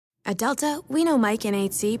At Delta, we know Mike in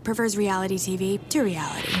 8C prefers reality TV to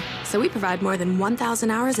reality. So we provide more than 1,000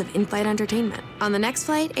 hours of in-flight entertainment. On the next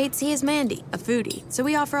flight, 8C is Mandy, a foodie. So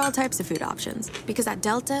we offer all types of food options. Because at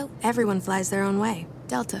Delta, everyone flies their own way.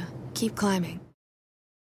 Delta, keep climbing.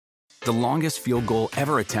 The longest field goal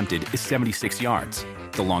ever attempted is 76 yards.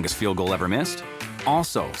 The longest field goal ever missed?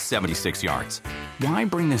 Also 76 yards. Why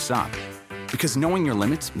bring this up? Because knowing your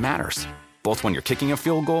limits matters, both when you're kicking a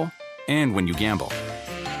field goal and when you gamble.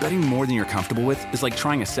 Betting more than you're comfortable with is like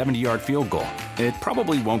trying a 70-yard field goal. It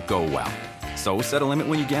probably won't go well. So set a limit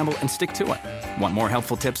when you gamble and stick to it. Want more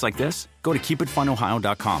helpful tips like this? Go to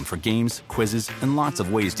keepitfunohio.com for games, quizzes, and lots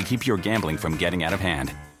of ways to keep your gambling from getting out of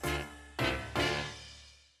hand.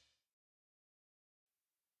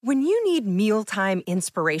 When you need mealtime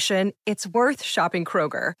inspiration, it's worth shopping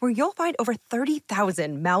Kroger, where you'll find over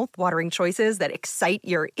 30,000 mouth-watering choices that excite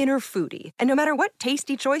your inner foodie. And no matter what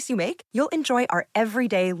tasty choice you make, you'll enjoy our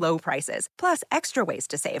everyday low prices, plus extra ways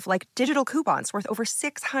to save, like digital coupons worth over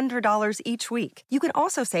 $600 each week. You can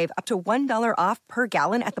also save up to $1 off per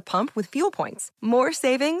gallon at the pump with fuel points. More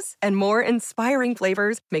savings and more inspiring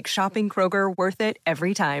flavors make shopping Kroger worth it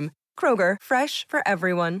every time. Kroger, fresh for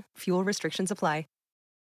everyone. Fuel restrictions apply.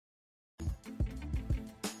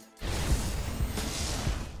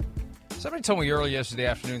 Somebody told me earlier yesterday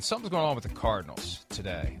afternoon something's going on with the Cardinals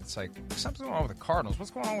today. It's like, something's going on with the Cardinals.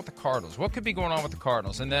 What's going on with the Cardinals? What could be going on with the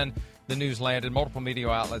Cardinals? And then the news landed, multiple media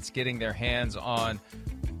outlets getting their hands on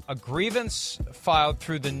a grievance filed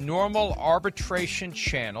through the normal arbitration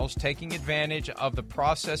channels, taking advantage of the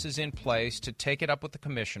processes in place to take it up with the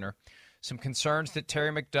commissioner. Some concerns that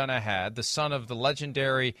Terry McDonough had, the son of the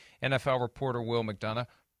legendary NFL reporter Will McDonough,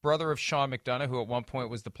 brother of Sean McDonough, who at one point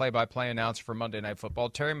was the play-by-play announcer for Monday Night Football.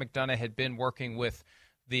 Terry McDonough had been working with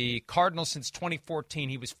the Cardinals since 2014.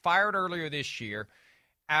 He was fired earlier this year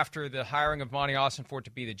after the hiring of Monty Ossenfort to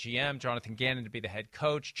be the GM, Jonathan Gannon to be the head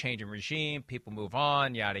coach, change in regime, people move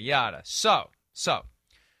on, yada, yada. So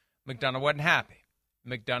McDonough wasn't happy.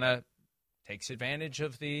 McDonough takes advantage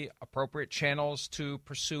of the appropriate channels to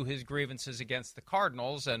pursue his grievances against the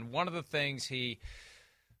Cardinals, and one of the things he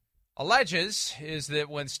alleges is that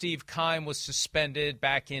when Steve Keim was suspended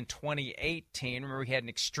back in 2018, remember he had an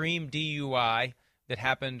extreme DUI that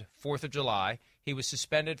happened 4th of July. He was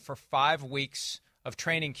suspended for 5 weeks of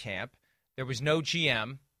training camp. There was no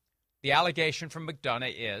GM. The allegation from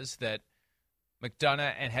McDonough is that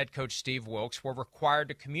McDonough and head coach Steve Wilks were required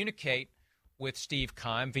to communicate with Steve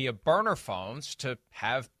Keim via burner phones to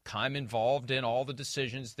have Keim involved in all the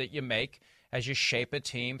decisions that you make as you shape a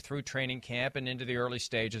team through training camp and into the early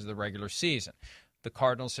stages of the regular season. The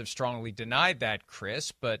Cardinals have strongly denied that,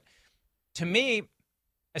 Chris, but to me,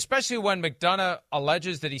 especially when McDonough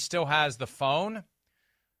alleges that he still has the phone,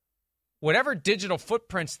 whatever digital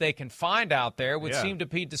footprints they can find out there would seem to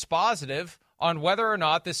be dispositive on whether or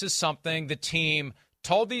not this is something the team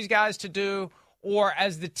told these guys to do, or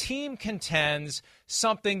as the team contends,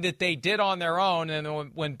 something that they did on their own,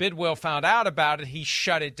 and when Bidwell found out about it, he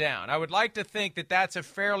shut it down. I would like to think that that's a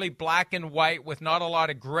fairly black and white with not a lot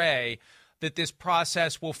of gray that this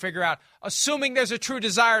process will figure out, assuming there's a true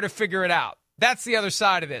desire to figure it out. That's the other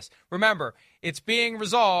side of this. Remember, it's being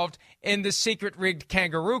resolved in the secret rigged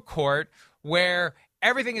kangaroo court where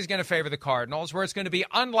everything is going to favor the Cardinals, where it's going to be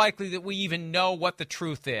unlikely that we even know what the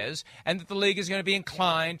truth is, and that the league is going to be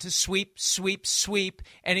inclined to sweep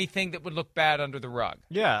anything that would look bad under the rug.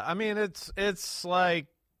 Yeah, I mean, it's like,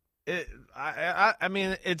 I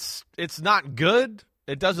mean, it's not good.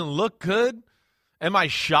 It doesn't look good. Am I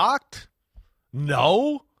shocked?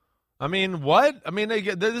 No. I mean, what? I mean,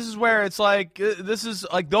 this is where it's like, this is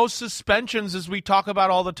like those suspensions as we talk about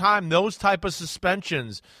all the time, those type of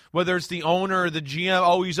suspensions, whether it's the owner or the GM,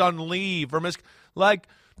 oh, he's on leave, or like,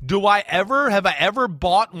 have I ever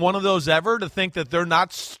bought one of those ever to think that they're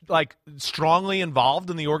not like strongly involved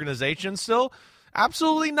in the organization still?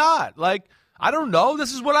 Absolutely not. Like, I don't know.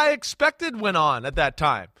 This is what I expected went on at that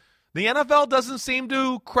time. The NFL doesn't seem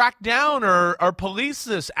to crack down or police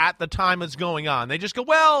this at the time it's going on. They just go,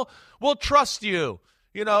 well, we'll trust you.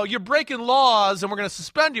 You know, you're breaking laws, and we're going to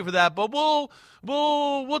suspend you for that, but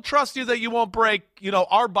we'll trust you that you won't break, you know,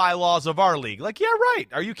 our bylaws of our league. Like, yeah, right.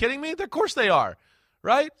 Are you kidding me? Of course they are,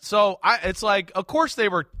 right? So it's like, of course they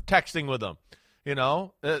were texting with them. You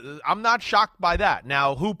know, I'm not shocked by that.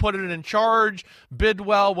 Now, who put it in charge,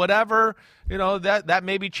 Bidwell, whatever, you know, that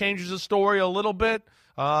maybe changes the story a little bit.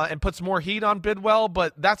 And puts more heat on Bidwell,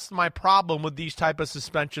 but that's my problem with these type of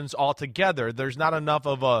suspensions altogether. There's not enough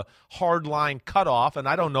of a hard line cutoff, and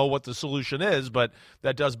I don't know what the solution is, but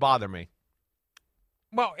that does bother me.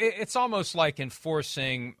 Well, it's almost like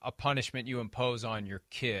enforcing a punishment you impose on your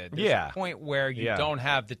kid. There's a point where you don't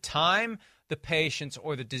have the time, the patience,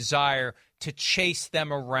 or the desire to chase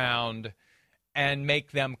them around and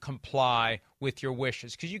make them comply with your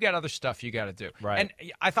wishes, because you got other stuff you got to do. Right.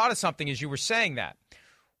 And I thought of something as you were saying that.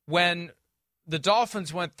 When the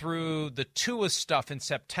Dolphins went through the Tua stuff in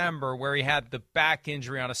September, where he had the back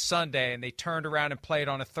injury on a Sunday, and they turned around and played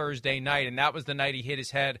on a Thursday night, and that was the night he hit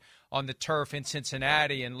his head on the turf in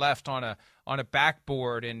Cincinnati and left on a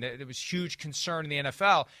backboard, and it was huge concern in the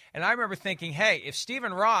NFL. And I remember thinking, hey, if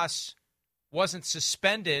Stephen Ross wasn't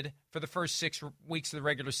suspended for the first 6 weeks of the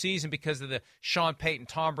regular season because of the Sean Payton,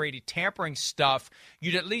 Tom Brady tampering stuff,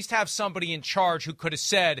 you'd at least have somebody in charge who could have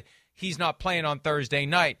said, he's not playing on Thursday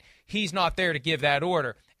night. He's not there to give that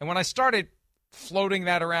order. And when I started floating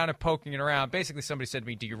that around and poking it around, basically somebody said to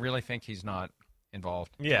me, do you really think he's not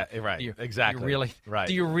involved? Yeah, right. Exactly.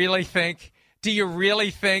 Do you really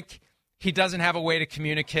think he doesn't have a way to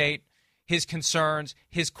communicate his concerns,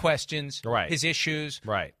 his questions, his issues,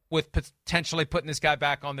 with potentially putting this guy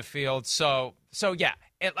back on the field? So yeah,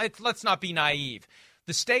 let's not be naive.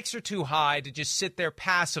 The stakes are too high to just sit there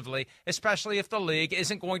passively, especially if the league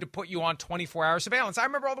isn't going to put you on 24-hour surveillance. I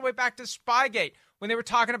remember all the way back to Spygate when they were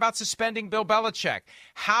talking about suspending Bill Belichick.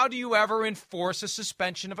 How do you ever enforce a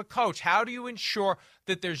suspension of a coach? How do you ensure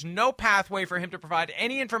that there's no pathway for him to provide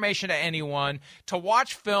any information to anyone, to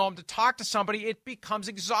watch film, to talk to somebody? It becomes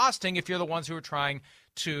exhausting if you're the ones who are trying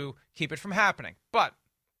to keep it from happening. But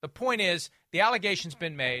the point is, the allegation's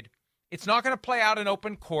been made. It's not going to play out in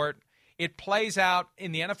open court. It plays out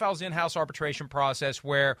in the NFL's in-house arbitration process,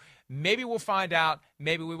 where maybe we'll find out,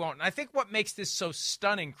 maybe we won't. And I think what makes this so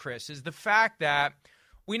stunning, Chris, is the fact that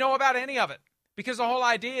we know about any of it, because the whole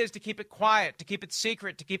idea is to keep it quiet, to keep it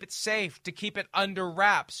secret, to keep it safe, to keep it under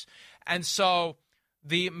wraps. And so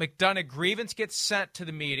the McDonough grievance gets sent to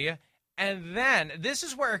the media, and then this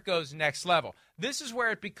is where it goes next level. This is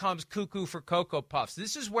where it becomes cuckoo for Cocoa Puffs.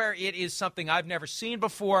 This is where it is something I've never seen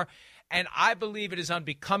before. And I believe it is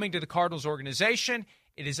unbecoming to the Cardinals organization.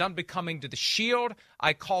 It is unbecoming to the Shield.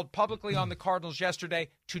 I called publicly on the Cardinals yesterday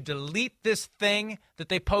to delete this thing that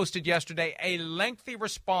they posted yesterday, a lengthy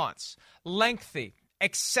response, lengthy,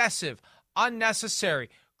 excessive, unnecessary,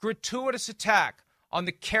 gratuitous attack on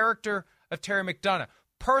the character of Terry McDonough.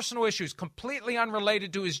 Personal issues completely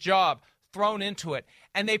unrelated to his job thrown into it.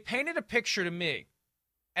 And they painted a picture to me,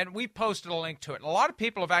 and we posted a link to it. And a lot of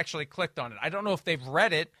people have actually clicked on it. I don't know if they've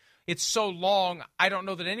read it. It's so long, I don't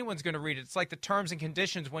know that anyone's going to read it. It's like the terms and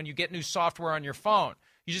conditions when you get new software on your phone.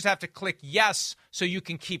 You just have to click yes so you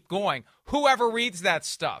can keep going. Whoever reads that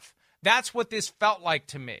stuff, that's what this felt like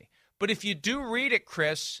to me. But if you do read it,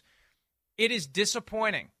 Chris, it is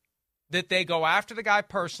disappointing that they go after the guy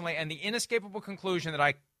personally, and the inescapable conclusion that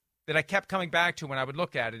I kept coming back to when I would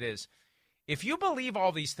look at it is, if you believe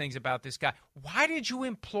all these things about this guy, why did you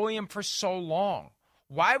employ him for so long?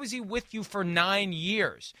 Why was he with you for 9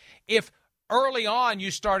 years? If early on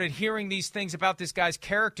you started hearing these things about this guy's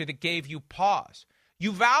character that gave you pause,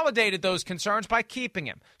 you validated those concerns by keeping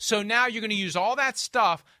him. So now you're going to use all that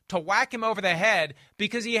stuff to whack him over the head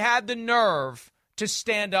because he had the nerve to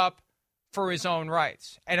stand up for his own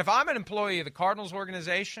rights. And if I'm an employee of the Cardinals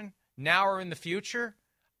organization, now or in the future,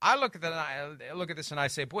 I look at this and I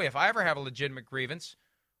say, boy, if I ever have a legitimate grievance,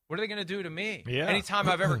 what are they going to do to me? Yeah. Anytime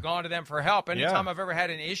I've ever gone to them for help, anytime I've ever had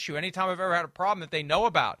an issue, anytime I've ever had a problem that they know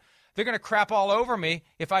about, they're going to crap all over me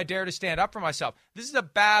if I dare to stand up for myself. This is a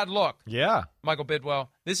bad look. Yeah. Michael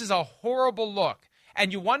Bidwell. This is a horrible look.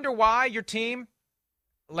 And you wonder why your team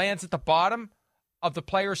lands at the bottom of the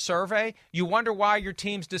player survey. You wonder why your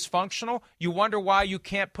team's dysfunctional. You wonder why you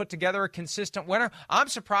can't put together a consistent winner. I'm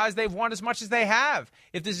surprised they've won as much as they have,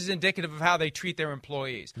 if this is indicative of how they treat their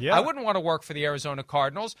employees. Yeah. I wouldn't want to work for the Arizona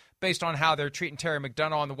Cardinals based on how they're treating Terry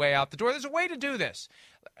McDonough on the way out the door. There's a way to do this.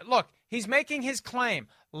 Look, he's making his claim.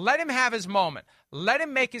 Let him have his moment. Let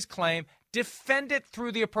him make his claim. Defend it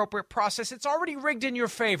through the appropriate process. It's already rigged in your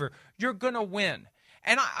favor. You're going to win.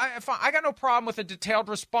 And I got no problem with a detailed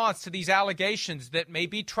response to these allegations that may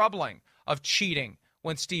be troubling of cheating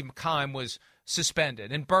when Steve Keim was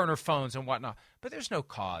suspended and burner phones and whatnot. But there's no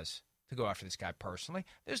cause to go after this guy personally.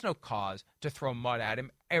 There's no cause to throw mud at him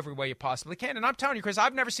every way you possibly can. And I'm telling you, Chris,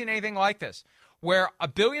 I've never seen anything like this, where a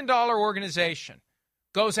billion-dollar organization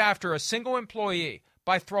goes after a single employee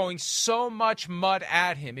by throwing so much mud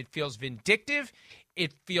at him. It feels vindictive.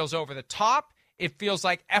 It feels over the top. It feels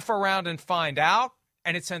like F around and find out.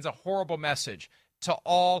 And it sends a horrible message to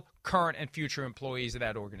all current and future employees of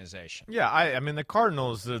that organization. Yeah, I mean, the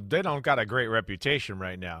Cardinals, they don't got a great reputation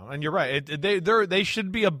right now. And you're right. They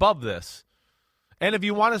should be above this. And if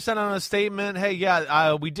you want to send out a statement,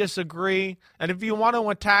 hey, we disagree. And if you want to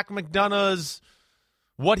attack McDonough's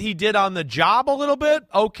what he did on the job a little bit,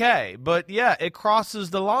 okay. But, yeah, it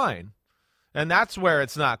crosses the line. And that's where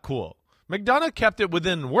it's not cool. McDonough kept it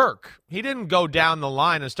within work. He didn't go down the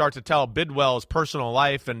line and start to tell Bidwell's personal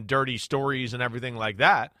life and dirty stories and everything like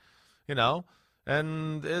that,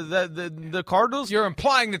 And the Cardinals... You're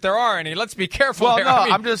implying that there are any. Let's be careful. Well, there. no,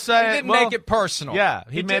 I'm just saying... He didn't make it personal. Yeah,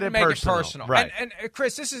 he made it personal. Right. And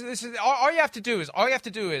Chris, this is all you have to do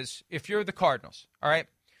is if you're the Cardinals, all right.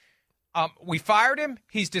 We fired him.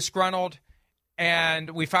 He's disgruntled, and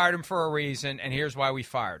we fired him for a reason. And here's why we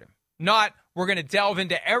fired him. Not we're going to delve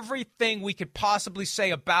into everything we could possibly say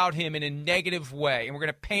about him in a negative way, and we're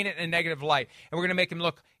going to paint it in a negative light, and we're going to make him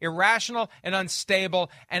look irrational and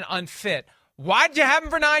unstable and unfit. Why'd you have him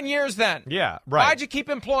for 9 years then? Yeah, right. Why'd you keep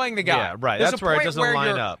employing the guy? Yeah, right. There's That's where it doesn't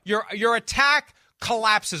line up. Your attack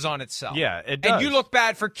collapses on itself. Yeah, it does. And you look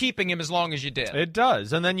bad for keeping him as long as you did. It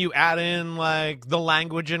does. And then you add in, the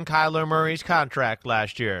language in Kyler Murray's contract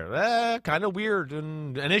last year. Kind of weird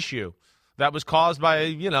and an issue that was caused by,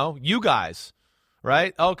 you guys.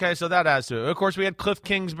 Right? Okay, so that adds to it. Of course, we had Cliff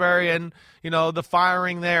Kingsbury and, the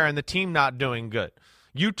firing there and the team not doing good.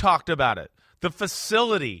 You talked about it. The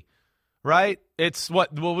facility, right? It's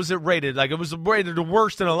what was it rated? It was rated the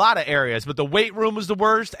worst in a lot of areas, but the weight room was the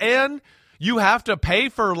worst, and you have to pay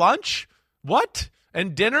for lunch? What?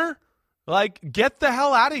 And dinner? Get the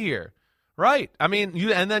hell out of here. Right. I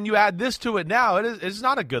mean, and then you add this to it now. It's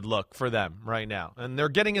not a good look for them right now, and they're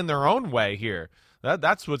getting in their own way here.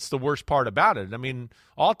 That's what's the worst part about it. I mean,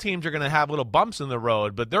 all teams are going to have little bumps in the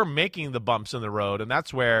road, but they're making the bumps in the road, and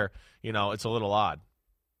that's where, it's a little odd.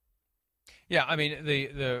 Yeah, I mean,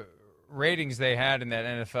 the ratings they had in that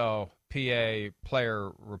NFL PA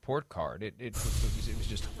player report card, it was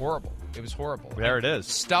just horrible. It was horrible. There it is.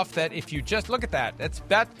 Stuff that if you just look at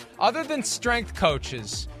that other than strength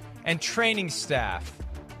coaches and training staff,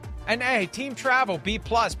 and, hey, team travel, B+.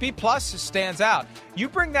 B+ stands out. You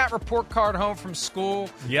bring that report card home from school,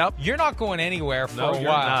 yep. You're not going anywhere for a while.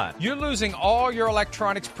 You're not. You're losing all your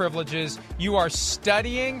electronics privileges. You are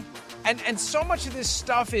studying, and so much of this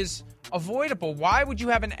stuff is avoidable. Why would you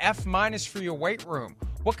have an F- for your weight room?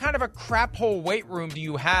 What kind of a crap hole weight room do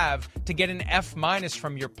you have to get an F-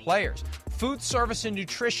 from your players? Food service and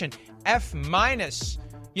nutrition, F-.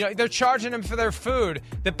 They're charging them for their food.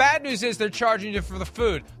 The bad news is they're charging you for the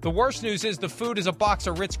food. The worst news is the food is a box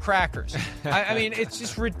of Ritz crackers. I mean, it's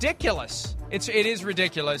just ridiculous. It is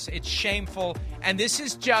ridiculous. It's shameful. And this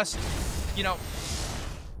is just,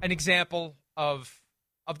 an example of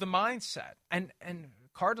the mindset. And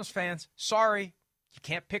Cardinals fans, sorry, you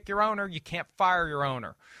can't pick your owner. You can't fire your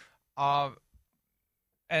owner. I'd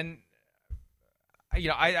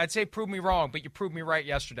say prove me wrong, but you proved me right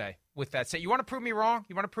yesterday. With that said, you want to prove me wrong?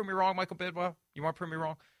 You want to prove me wrong, Michael Bidwell? You want to prove me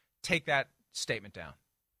wrong? Take that statement down.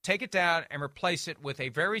 Take it down and replace it with a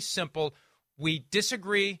very simple, we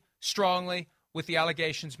disagree strongly with the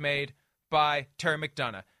allegations made by Terry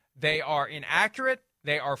McDonough. They are inaccurate,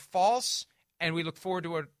 they are false, and we look forward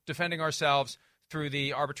to defending ourselves through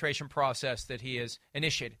the arbitration process that he has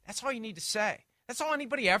initiated. That's all you need to say. That's all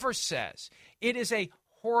anybody ever says. It is a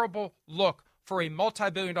horrible look for a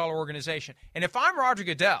multi-billion-dollar organization. And if I'm Roger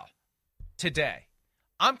Goodell today,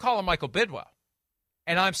 I'm calling Michael Bidwell,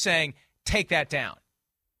 and I'm saying, take that down.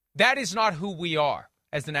 That is not who we are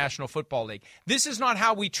as the National Football League. This is not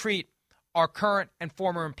how we treat our current and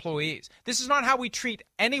former employees. This is not how we treat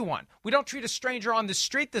anyone. We don't treat a stranger on the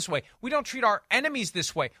street this way. We don't treat our enemies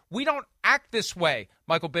this way. We don't act this way,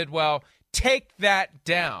 Michael Bidwell. Take that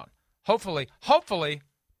down. Hopefully,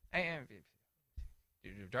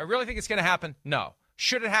 do I really think it's going to happen? No.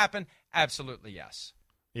 Should it happen? Absolutely yes.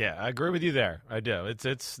 Yeah, I agree with you there. I do.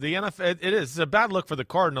 It's the NFL. It is. It's a bad look for the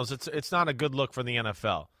Cardinals. It's not a good look for the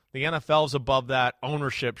NFL. The NFL's above that.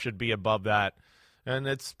 Ownership should be above that. And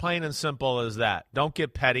it's plain and simple as that. Don't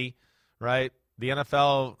get petty, right? The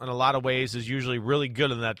NFL, in a lot of ways, is usually really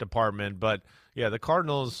good in that department. But, yeah, the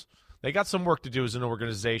Cardinals, they got some work to do as an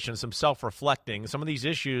organization, some self-reflecting. Some of these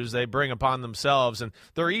issues they bring upon themselves, and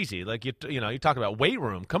they're easy. Like, you talk about weight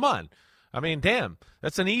room. Come on. I mean, damn,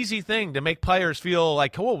 that's an easy thing to make players feel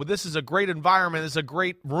like, oh, this is a great environment, this is a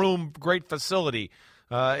great room, great facility.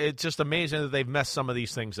 It's just amazing that they've messed some of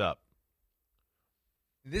these things up.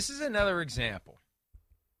 This is another example.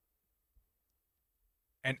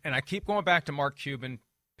 And I keep going back to Mark Cuban,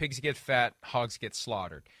 pigs get fat, hogs get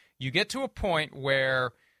slaughtered. You get to a point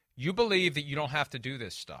where you believe that you don't have to do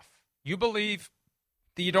this stuff. You believe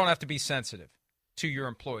that you don't have to be sensitive to your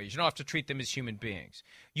employees. You don't have to treat them as human beings.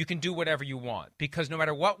 You can do whatever you want because no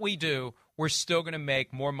matter what we do, we're still going to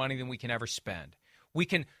make more money than we can ever spend.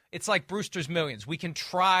 It's like Brewster's Millions. We can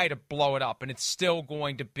try to blow it up, and it's still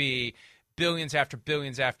going to be billions after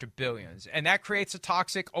billions after billions. And that creates a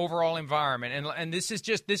toxic overall environment. And this is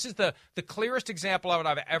the clearest example of it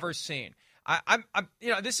I've ever seen. I'm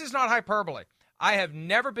this is not hyperbole. I have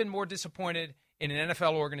never been more disappointed in an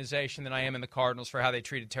NFL organization than I am in the Cardinals for how they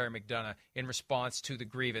treated Terry McDonough in response to the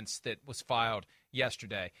grievance that was filed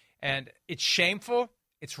yesterday. And it's shameful.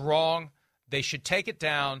 It's wrong. They should take it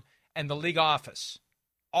down. And the league office,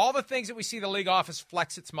 all the things that we see the league office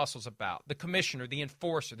flex its muscles about, the commissioner, the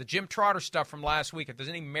enforcer, the Jim Trotter stuff from last week, if there's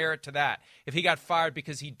any merit to that, if he got fired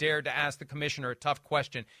because he dared to ask the commissioner a tough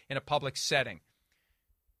question in a public setting.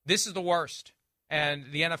 This is the worst.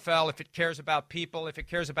 And the NFL, if it cares about people, if it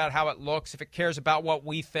cares about how it looks, if it cares about what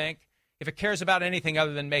we think, if it cares about anything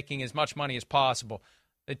other than making as much money as possible,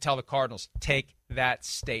 they tell the Cardinals, take that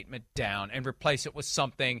statement down and replace it with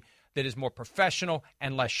something that is more professional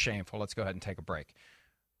and less shameful. Let's go ahead and take a break.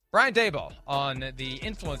 Brian Daboll on the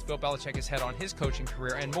influence Bill Belichick has had on his coaching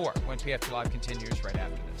career and more when PFT Live continues right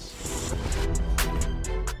after this.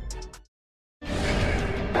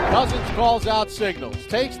 Cousins calls out signals,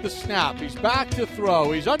 takes the snap, he's back to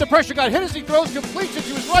throw, he's under pressure, got hit as he throws, completes it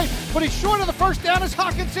to his right, but he's short of the first down as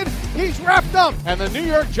Hockenson, he's wrapped up, and the New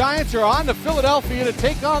York Giants are on to Philadelphia to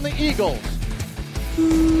take on the Eagles.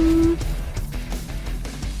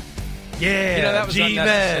 Yeah, that was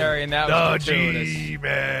unnecessary and that was gratuitous.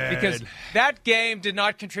 G-Man. Because that game did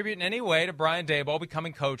not contribute in any way to Brian Daboll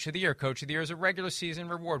becoming Coach of the Year. Coach of the Year is a regular season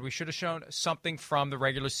reward. We should have shown something from the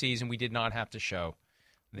regular season. We did not have to show.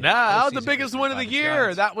 That was the biggest win of the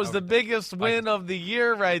year. That was the biggest win of the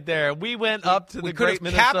year right there. We went up to the great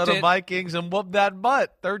Minnesota Vikings and whooped that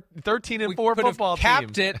butt. 13-4 football team. We could have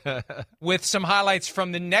capped it with some highlights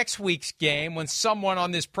from the next week's game when someone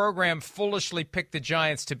on this program foolishly picked the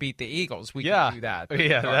Giants to beat the Eagles. We could do that.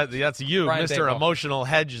 Yeah, that's you, Brian Mr. Daboll. Emotional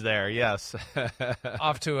hedge there, yes.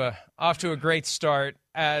 Off to a great start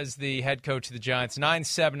as the head coach of the Giants,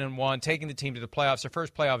 9-7-1, taking the team to the playoffs, their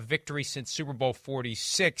first playoff victory since Super Bowl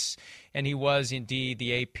 46, and he was indeed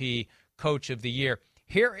the AP Coach of the Year.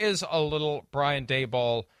 Here is a little Brian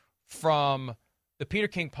Daboll from the Peter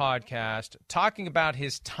King podcast talking about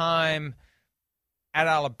his time at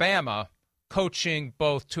Alabama coaching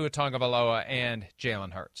both Tua Tagovailoa and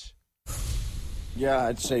Jalen Hurts. Yeah,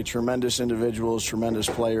 I'd say tremendous individuals, tremendous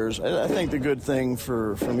players. I think the good thing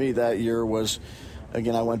for me that year was,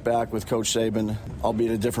 again, I went back with Coach Saban,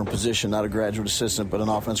 albeit a different position, not a graduate assistant, but an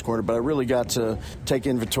offense coordinator. But I really got to take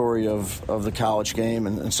inventory of the college game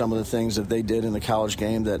and some of the things that they did in the college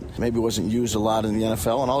game that maybe wasn't used a lot in the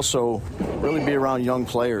NFL, and also really be around young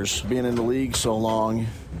players. Being in the league so long,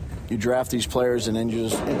 you draft these players and then you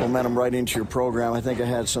just implement them right into your program. I think I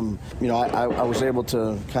had some, I was able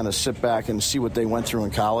to kind of sit back and see what they went through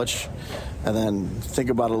in college and then think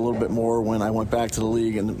about it a little bit more when I went back to the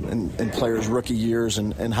league and players' rookie years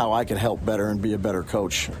and how I could help better and be a better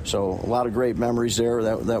coach. So a lot of great memories there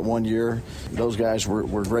that one year. Those guys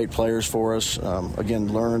were great players for us.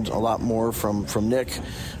 Again, learned a lot more from Nick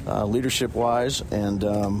leadership-wise, and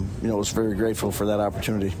was very grateful for that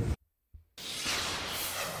opportunity.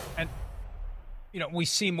 We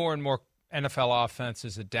see more and more NFL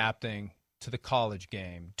offenses adapting to the college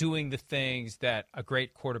game, doing the things that a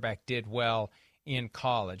great quarterback did well in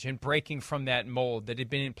college and breaking from that mold that had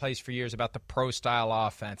been in place for years about the pro-style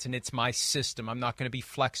offense. And it's my system. I'm not going to be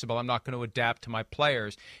flexible. I'm not going to adapt to my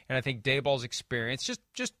players. And I think Daboll's experience,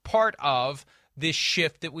 just part of this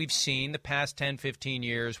shift that we've seen the past 10, 15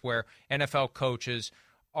 years where NFL coaches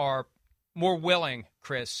are more willing,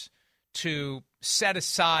 Chris, to set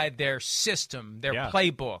aside their system, their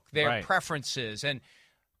playbook, their preferences, and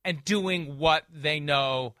doing what they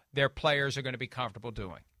know their players are going to be comfortable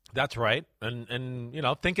doing. That's right. And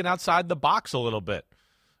thinking outside the box a little bit.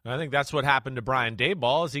 And I think that's what happened to Brian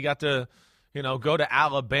Daboll is he got to, go to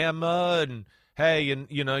Alabama and, hey, and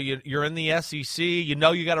you're in the SEC.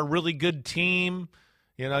 You got a really good team.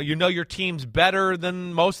 Your team's better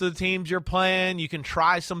than most of the teams you're playing. You can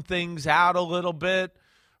try some things out a little bit.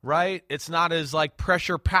 Right? It's not as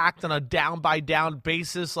pressure-packed on a down-by-down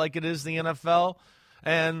basis like it is the NFL.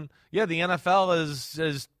 And, the NFL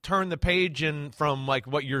has turned the page in from,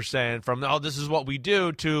 what you're saying, from, this is what we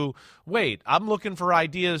do, to, wait, I'm looking for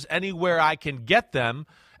ideas anywhere I can get them,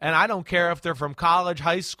 and I don't care if they're from college,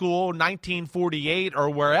 high school, 1948, or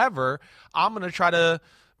wherever. I'm going to try to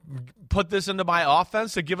put this into my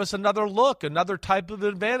offense to give us another look, another type of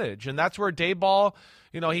advantage. And that's where Daboll,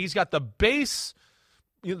 he's got the base –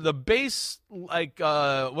 the base,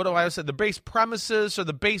 the base premises or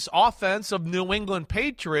the base offense of New England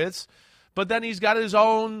Patriots, but then he's got his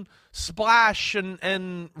own splash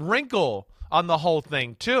and wrinkle on the whole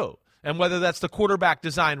thing too. And whether that's the quarterback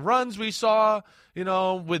design runs we saw,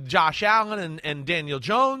 with Josh Allen and Daniel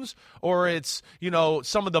Jones, or it's,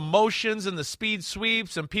 some of the motions and the speed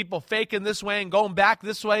sweeps and people faking this way and going back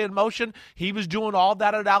this way in motion. He was doing all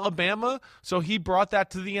that at Alabama, so he brought that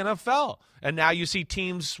to the NFL. And now you see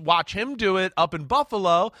teams watch him do it up in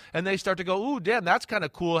Buffalo, and they start to go, ooh, damn, that's kind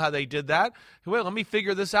of cool how they did that. Well, let me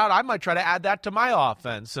figure this out. I might try to add that to my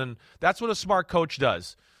offense. And that's what a smart coach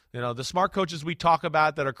does. The smart coaches we talk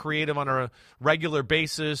about that are creative on a regular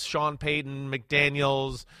basis, Sean Payton,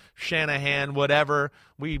 McDaniels, Shanahan, whatever,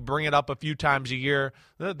 we bring it up a few times a year.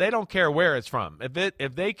 They don't care where it's from.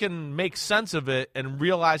 If they can make sense of it and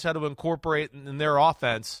realize how to incorporate it in their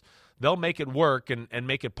offense, they'll make it work and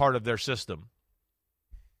make it part of their system.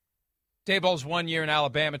 Daboll's 1 year in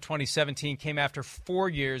Alabama, 2017, came after 4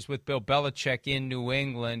 years with Bill Belichick in New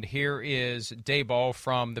England. Here is Daboll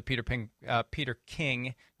from the Peter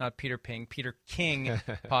King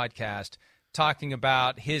podcast, talking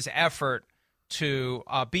about his effort to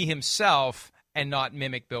be himself and not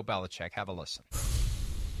mimic Bill Belichick. Have a listen.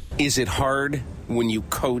 Is it hard when you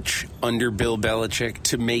coach under Bill Belichick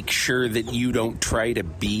to make sure that you don't try to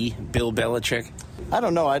be Bill Belichick? I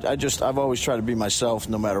don't know. I've always tried to be myself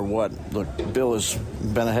no matter what. Look, Bill has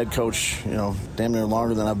been a head coach, damn near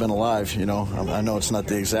longer than I've been alive. I know it's not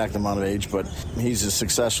the exact amount of age, but he's as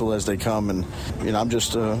successful as they come. And, I'm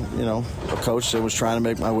just, a coach that was trying to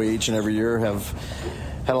make my way each and every year, have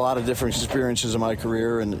had a lot of different experiences in my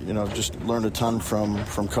career and, just learned a ton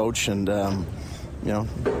from Coach and,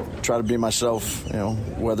 try to be myself,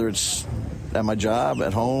 whether it's at my job,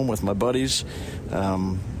 at home, with my buddies.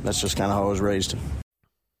 That's just kind of how I was raised.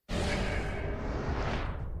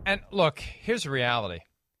 And look, here's the reality.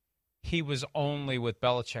 He was only with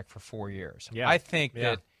Belichick for 4 years. Yeah. I think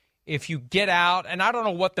that if you get out, and I don't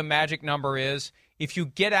know what the magic number is, if you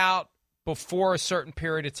get out before a certain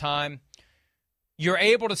period of time, you're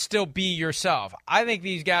able to still be yourself. I think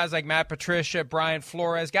these guys like Matt Patricia, Brian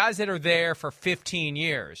Flores, guys that are there for 15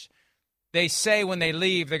 years, they say when they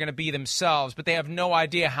leave they're going to be themselves, but they have no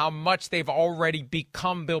idea how much they've already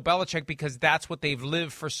become Bill Belichick because that's what they've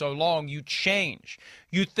lived for so long. You change.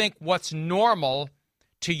 You think what's normal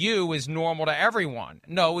to you is normal to everyone.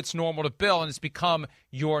 No, it's normal to Bill, and it's become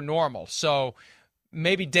your normal. So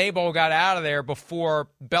maybe Daboll got out of there before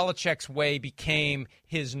Belichick's way became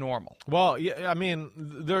his normal. Well, yeah, I mean,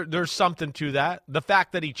 there's something to that. The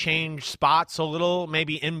fact that he changed spots a little,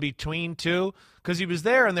 maybe in between too, because he was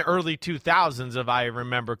there in the early 2000s, if I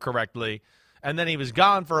remember correctly, and then he was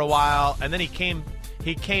gone for a while, and then he came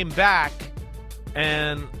back,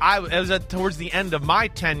 and it was towards the end of my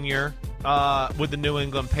tenure with the New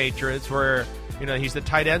England Patriots, where he's the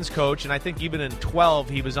tight ends coach, and I think even in 12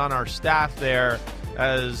 he was on our staff there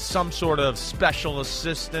as some sort of special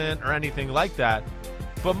assistant or anything like that.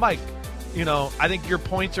 But Mike, I think your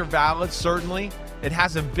points are valid, certainly. It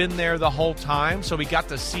hasn't been there the whole time, so we got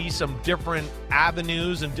to see some different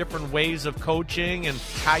avenues and different ways of coaching and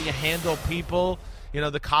how you handle people.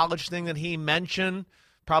 The college thing that he mentioned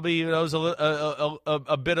probably was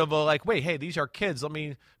a bit of a like, wait, hey, these are kids. Let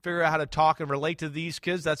me figure out how to talk and relate to these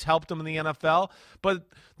kids. That's helped him in the NFL. But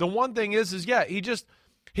the one thing is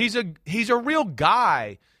he's a real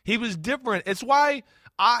guy. He was different. It's why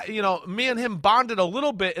me and him bonded a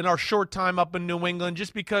little bit in our short time up in New England,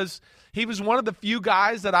 just because he was one of the few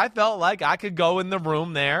guys that I felt like I could go in the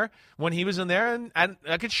room there when he was in there and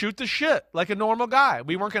I could shoot the shit like a normal guy.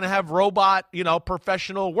 We weren't going to have robot,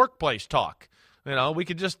 professional workplace talk. We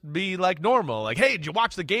could just be like normal. Like, hey, did you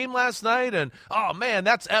watch the game last night? And, oh, man,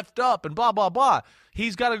 that's effed up and blah, blah, blah.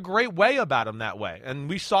 He's got a great way about him that way. And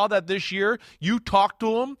we saw that this year. You talked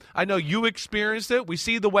to him. I know you experienced it. We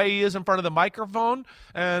see the way he is in front of the microphone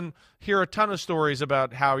and hear a ton of stories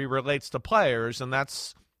about how he relates to players. And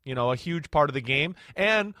that's, a huge part of the game.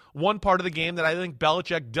 And one part of the game that I think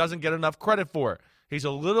Belichick doesn't get enough credit for. He's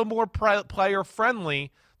a little more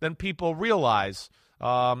player-friendly than people realize.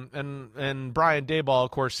 And Brian Daboll, of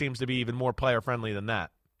course, seems to be even more player-friendly than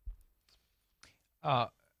that.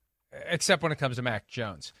 Except when it comes to Mac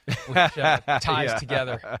Jones, which ties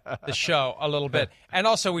together the show a little bit. And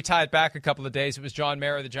also, we tie it back a couple of days. It was John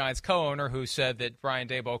Mara, the Giants co-owner, who said that Brian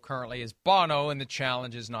Daboll currently is Bono, and the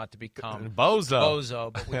challenge is not to become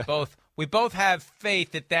Bozo. But we both have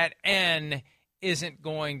faith that N isn't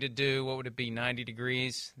going to do, what would it be, 90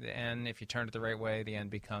 degrees? The N, if you turn it the right way, the N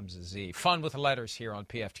becomes a Z. Fun with the letters here on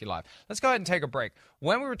PFT Live. Let's go ahead and take a break.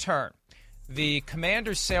 When we return, the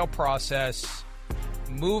Commanders sale process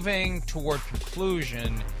moving toward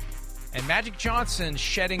conclusion. And Magic Johnson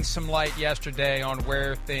shedding some light yesterday on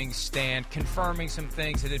where things stand, confirming some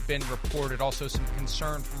things that had been reported, also some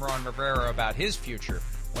concern from Ron Rivera about his future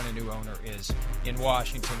when a new owner is in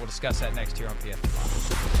Washington. We'll discuss that next here on PFT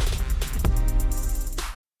Live.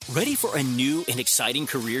 Ready for a new and exciting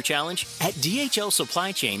career challenge? At DHL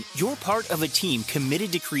Supply Chain, you're part of a team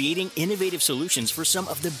committed to creating innovative solutions for some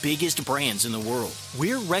of the biggest brands in the world.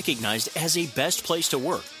 We're recognized as a best place to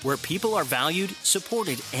work, where people are valued,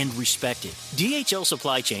 supported, and respected. DHL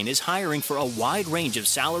Supply Chain is hiring for a wide range of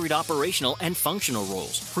salaried operational and functional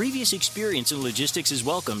roles. Previous experience in logistics is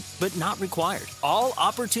welcome, but not required. All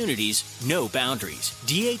opportunities, no boundaries.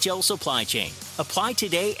 DHL Supply Chain. Apply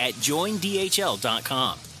today at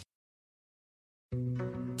joindhl.com.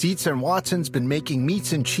 Dietz & Watson's been making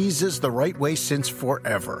meats and cheeses the right way since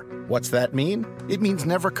forever. What's that mean? It means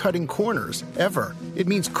never cutting corners, ever. It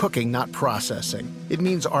means cooking, not processing. It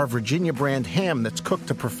means our Virginia brand ham that's cooked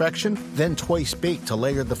to perfection, then twice baked to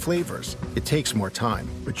layer the flavors. It takes more time,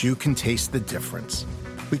 but you can taste the difference.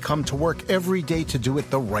 We come to work every day to do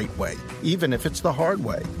it the right way, even if it's the hard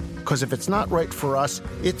way. Because if it's not right for us,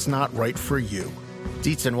 it's not right for you.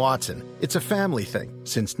 Dietz & Watson, it's a family thing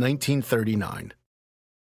since 1939.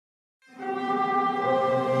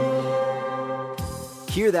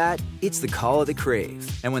 Hear that? It's the call of the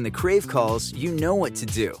Crave. And when the Crave calls, you know what to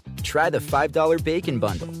do. Try the $5 Bacon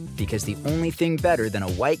Bundle, because the only thing better than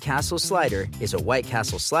a White Castle slider is a White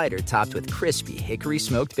Castle slider topped with crispy hickory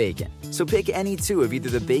smoked bacon. So pick any two of either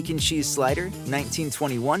the Bacon Cheese Slider,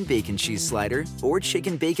 1921 Bacon Cheese Slider, or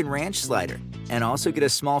Chicken Bacon Ranch Slider. And also get a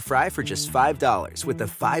small fry for just $5 with the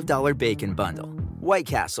 $5 Bacon Bundle. White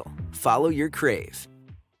Castle. Follow your Crave.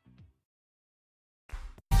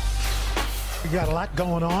 You got a lot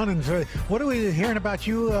going on, and what are we hearing about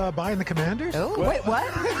you buying the Commanders? Oh, wait, what?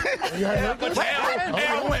 I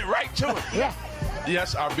went right to it. Yeah.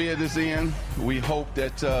 Yes, our bid is in. We hope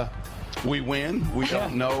that we win. We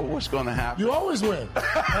don't know what's going to happen. You always win.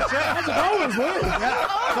 That's it. You always win.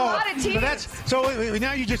 Yeah. A lot of teams. So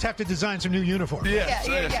now you just have to design some new uniforms.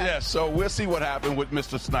 Yes. So we'll see what happened with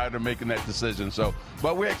Mr. Snyder making that decision.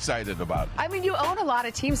 But we're excited about it. I mean, you own a lot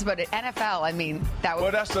of teams, but at NFL, I mean, that would...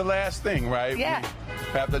 Well, that's the last thing, right? Yeah.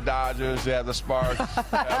 We have the Dodgers, we have the Sparks,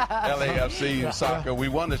 LAFC, and soccer. We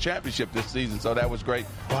won the championship this season, so that was great.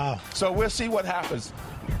 Wow. So we'll see what happens.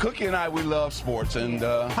 Cookie and I, we love sports. And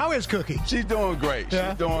how is Cookie? She's doing great. Yeah.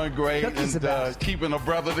 She's doing great. Cookie's and keeping her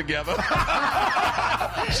brother together.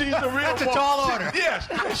 She's the real That's boss. a tall order. Yes,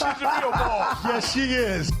 she's the real boss. Yes, she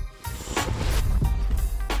is.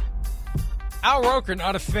 Al Roker,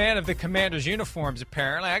 not a fan of the Commanders' uniforms,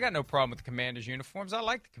 apparently. I got no problem with the Commanders' uniforms. I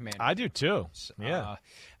like the Commanders. I do, too. Yeah.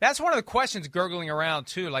 That's one of the questions gurgling around,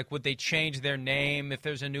 too. Like, would they change their name if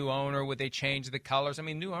there's a new owner? Would they change the colors? I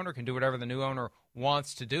mean, new owner can do whatever the new owner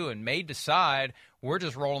wants to do and may decide we're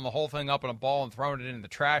just rolling the whole thing up in a ball and throwing it into the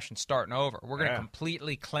trash and starting over. We're going to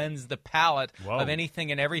completely cleanse the palette of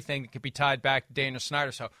anything and everything that could be tied back to Daniel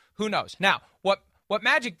Snyder. So who knows? Now, what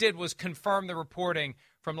Magic did was confirm the reporting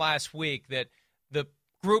from last week that the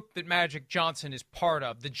group that Magic Johnson is part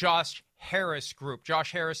of, the Josh Harris group,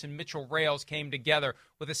 Josh Harris and Mitchell Rales came together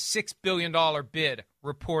with a $6 billion bid,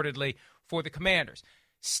 reportedly, for the Commanders.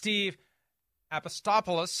 Steve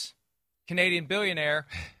Apostopoulos, Canadian billionaire,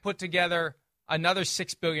 put together another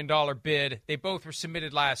 $6 billion bid. They both were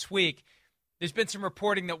submitted last week. There's been some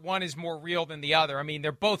reporting that one is more real than the other. I mean,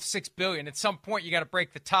 they're both $6 billion. At some point, you got to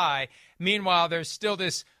break the tie. Meanwhile, there's still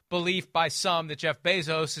this belief by some that Jeff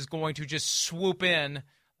Bezos is going to just swoop in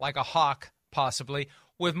like a hawk, possibly,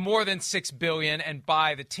 with more than $6 billion and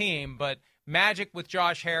buy the team. But Magic with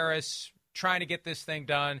Josh Harris trying to get this thing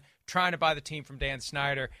done, trying to buy the team from Dan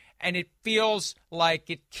Snyder, and it feels like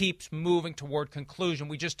it keeps moving toward conclusion.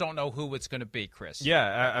 We just don't know who it's going to be, Chris.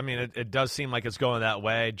 Yeah, I mean, it does seem like it's going that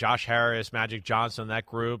way. Josh Harris, Magic Johnson, that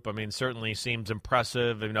group, I mean, certainly seems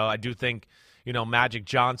impressive. You know, I do think, Magic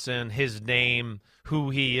Johnson, his name,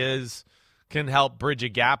 who he is, can help bridge a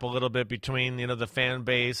gap a little bit between, the fan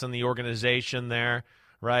base and the organization there,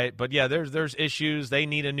 right? But, yeah, there's issues. They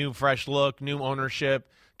need a new, fresh look, new ownership,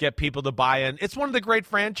 get people to buy in. It's one of the great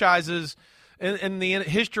franchises in the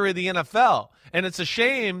history of the NFL. And it's a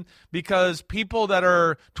shame because people that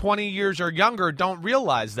are 20 years or younger don't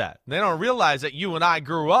realize that. They don't realize that you and I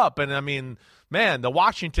grew up. And, I mean, man, the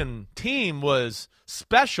Washington team was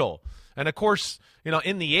special. And, of course,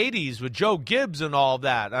 in the 80s with Joe Gibbs and all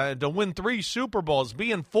that, to win 3 Super Bowls,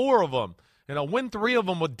 being 4 of them, win 3 of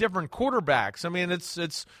them with different quarterbacks. I mean,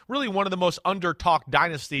 it's really one of the most under-talked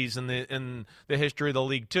dynasties in the history of the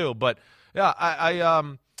league, too. But, yeah,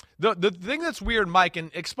 The thing that's weird, Mike,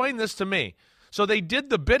 and explain this to me. So they did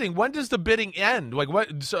the bidding. When does the bidding end? Like,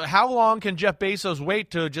 what? So how long can Jeff Bezos wait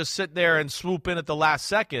to just sit there and swoop in at the last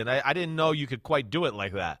second? I didn't know you could quite do it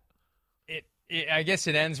like that. I guess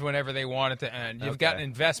it ends whenever they want it to end. You've got an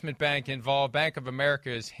investment bank involved. Bank of America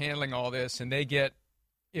is handling all this, and they get,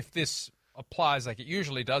 if this applies like it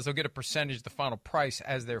usually does, they'll get a percentage of the final price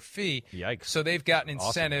as their fee. Yikes. So they've got an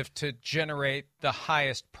incentive to generate the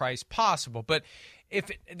highest price possible. But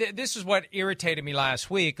this is what irritated me last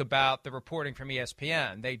week about the reporting from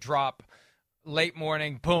ESPN. They drop late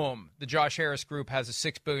morning, boom, the Josh Harris Group has a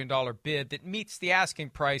 $6 billion bid that meets the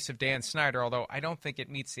asking price of Dan Snyder, although I don't think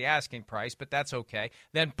it meets the asking price, but that's okay.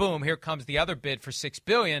 Then, boom, here comes the other bid for $6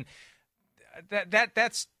 billion.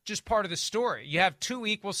 That's just part of the story. You have two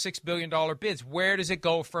equal $6 billion bids. Where does it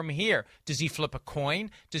go from here? Does he flip a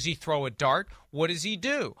coin? Does he throw a dart? What does he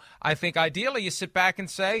do? I think ideally you sit back and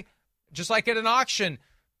say, just like at an auction,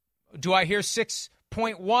 do I hear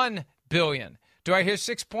 $6.1 billion? Do I hear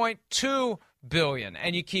 $6.2 billion?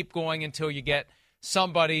 And you keep going until you get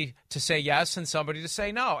somebody to say yes and somebody to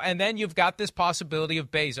say no. And then you've got this possibility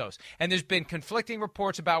of Bezos. And there's been conflicting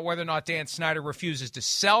reports about whether or not Dan Snyder refuses to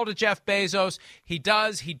sell to Jeff Bezos. He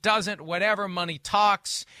does, he doesn't, whatever, money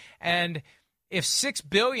talks. And if $6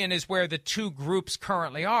 billion is where the two groups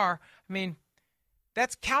currently are, I mean,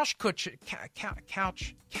 that's couch cushion, not couch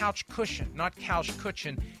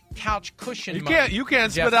cushion, couch cushion. You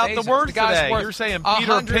can't Jeff spit out Bezos. the words today. You're saying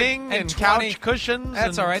Peter Ping and couch cushions.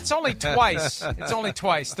 That's all right. It's only twice. It's only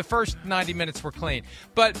twice. The first 90 minutes were clean.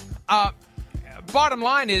 But bottom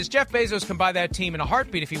line is Jeff Bezos can buy that team in a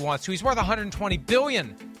heartbeat if he wants to. He's worth $120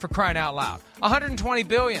 billion, for crying out loud. $120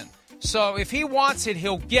 billion. So if he wants it,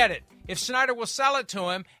 he'll get it. If Snyder will sell it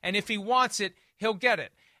to him, and if he wants it, he'll get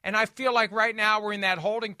it. And I feel like right now we're in that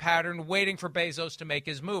holding pattern waiting for Bezos to make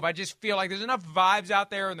his move. I just feel like there's enough vibes out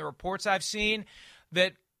there in the reports I've seen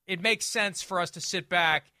that it makes sense for us to sit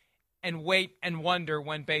back and wait and wonder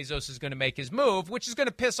when Bezos is going to make his move, which is going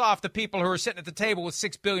to piss off the people who are sitting at the table with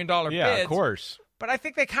 $6 billion bids. Yeah, of course. But I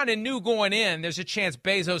think they kind of knew going in there's a chance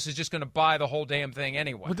Bezos is just going to buy the whole damn thing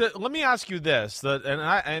anyway. Let me ask you this,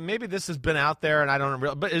 and maybe this has been out there, and I don't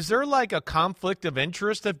know, but is there like a conflict of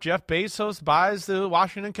interest if Jeff Bezos buys the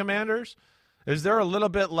Washington Commanders? Is there a little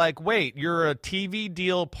bit like, wait, you're a TV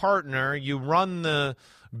deal partner, you run the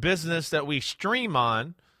business that we stream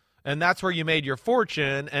on, and that's where you made your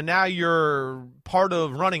fortune, and now you're part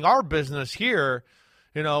of running our business here?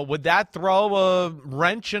 You know, would that throw a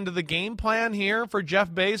wrench into the game plan here for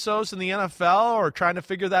Jeff Bezos in the NFL, or trying to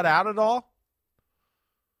figure that out at all?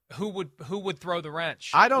 Who would throw the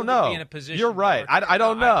wrench? I don't know. Be in a position You're right. I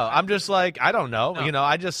don't know. I'm just like, I don't know. No. You know,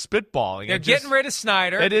 I just spitballing. They're getting rid of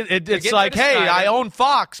Snyder. It's like, hey, I own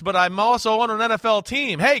Fox, but I'm also on an NFL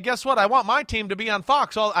team. Hey, guess what? I want my team to be on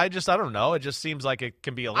Fox. I don't know. It just seems like it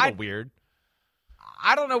can be a little weird.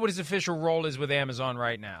 I don't know what his official role is with Amazon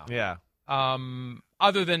right now. Yeah.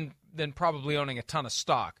 Other than probably owning a ton of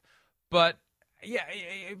stock. But,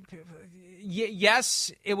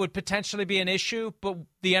 yes, it would potentially be an issue, but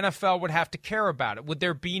the NFL would have to care about it. Would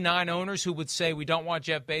there be 9 owners who would say, we don't want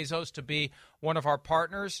Jeff Bezos to be one of our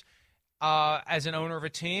partners as an owner of a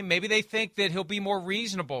team? Maybe they think that he'll be more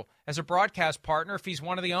reasonable as a broadcast partner if he's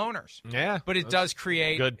one of the owners. Yeah. But it does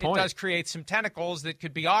create some tentacles that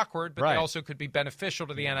could be awkward, but they also could be beneficial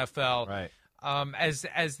to the NFL. Right. As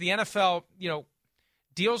the NFL,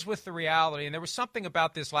 deals with the reality, and there was something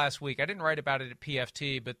about this last week. I didn't write about it at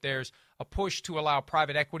PFT, but there's a push to allow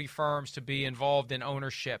private equity firms to be involved in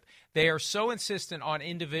ownership. They are so insistent on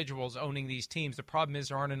individuals owning these teams. The problem is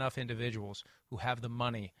there aren't enough individuals who have the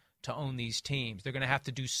money to own these teams. They're going to have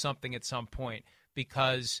to do something at some point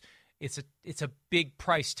because it's a big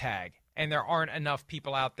price tag, and there aren't enough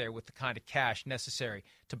people out there with the kind of cash necessary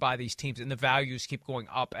to buy these teams, and the values keep going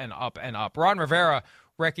up and up and up. Ron Rivera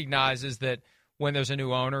recognizes that when there's a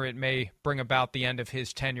new owner, it may bring about the end of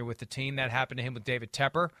his tenure with the team. That happened to him with David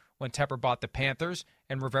Tepper when Tepper bought the Panthers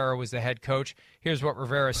and Rivera was the head coach. Here's what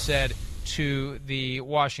Rivera said to the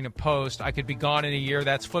Washington Post. I could be gone in a year.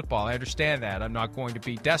 That's football. I understand that. I'm not going to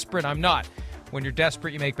be desperate. I'm not. When you're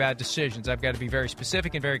desperate, you make bad decisions. I've got to be very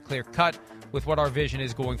specific and very clear-cut with what our vision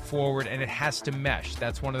is going forward, and it has to mesh.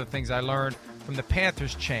 That's one of the things I learned from the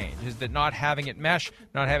Panthers change, is that not having it mesh,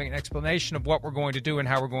 not having an explanation of what we're going to do and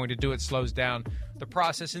how we're going to do it slows down the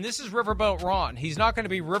process. And this is Riverboat Ron. He's not going to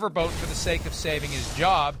be Riverboat for the sake of saving his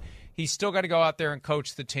job. He's still got to go out there and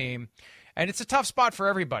coach the team. And it's a tough spot for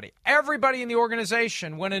everybody. Everybody in the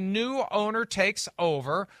organization, when a new owner takes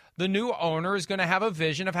over, the new owner is going to have a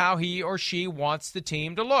vision of how he or she wants the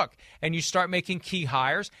team to look. And you start making key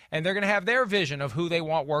hires, and they're going to have their vision of who they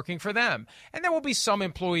want working for them. And there will be some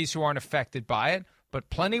employees who aren't affected by it, but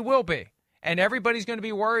plenty will be. And everybody's going to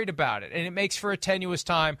be worried about it. And it makes for a tenuous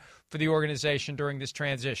time for the organization during this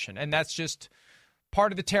transition. And that's just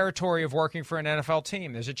part of the territory of working for an NFL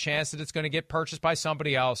team. There's a chance that it's going to get purchased by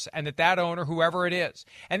somebody else and that owner, whoever it is.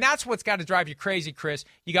 And that's what's got to drive you crazy, Chris.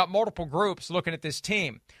 You got multiple groups looking at this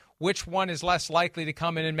team. Which one is less likely to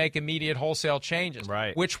come in and make immediate wholesale changes?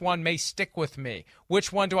 Right. Which one may stick with me?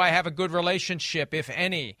 Which one do I have a good relationship, if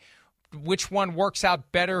any? Which one works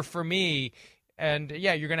out better for me? And,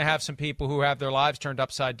 yeah, you're going to have some people who have their lives turned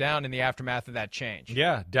upside down in the aftermath of that change.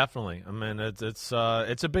 Yeah, definitely. I mean, it's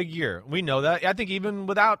a big year. We know that. I think even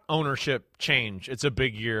without ownership change, it's a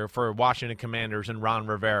big year for Washington Commanders and Ron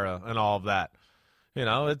Rivera and all of that. You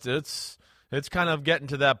know, it's kind of getting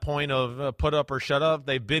to that point of put up or shut up.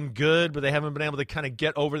 They've been good, but they haven't been able to kind of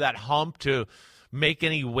get over that hump to make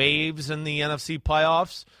any waves in the NFC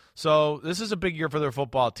playoffs. So this is a big year for their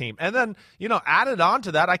football team. And then, added on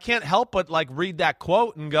to that, I can't help but read that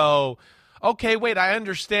quote and go, okay, wait, I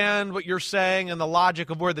understand what you're saying and the logic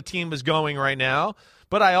of where the team is going right now.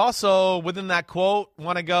 But I also, within that quote,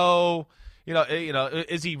 want to go,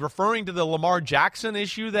 is he referring to the Lamar Jackson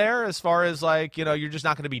issue there as far as you're just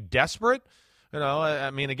not going to be desperate?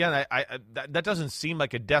 I mean, again, that doesn't seem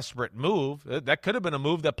like a desperate move. That could have been a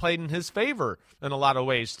move that played in his favor in a lot of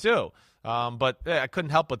ways too. But I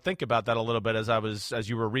couldn't help but think about that a little bit as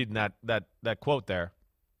you were reading that quote there.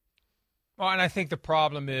 Well, and I think the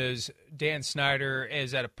problem is Dan Snyder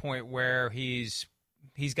is at a point where he's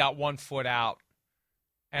got one foot out,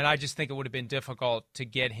 and I just think it would have been difficult to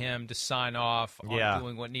get him to sign off on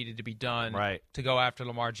doing what needed to be done to go after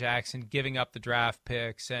Lamar Jackson, giving up the draft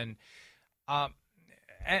picks, and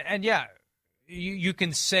yeah, you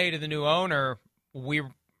can say to the new owner, we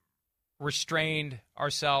restrained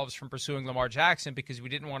ourselves from pursuing Lamar Jackson because we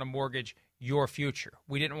didn't want to mortgage your future.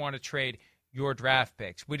 We didn't want to trade your draft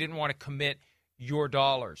picks. We didn't want to commit your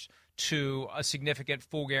dollars to a significant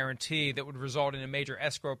full guarantee that would result in a major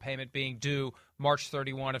escrow payment being due March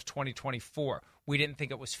 31 of 2024. We didn't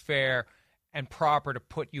think it was fair and proper to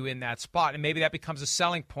put you in that spot. And maybe that becomes a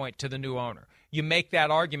selling point to the new owner. You make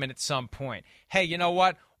that argument at some point. Hey, you know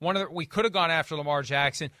what? We could have gone after Lamar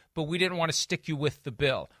Jackson, but we didn't want to stick you with the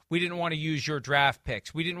bill. We didn't want to use your draft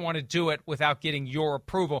picks. We didn't want to do it without getting your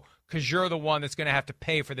approval because you're the one that's going to have to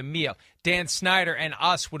pay for the meal. Dan Snyder and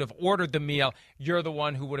us would have ordered the meal. You're the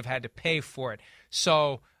one who would have had to pay for it.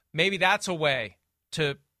 So maybe that's a way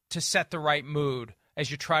to set the right mood as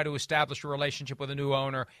you try to establish a relationship with a new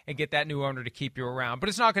owner and get that new owner to keep you around. But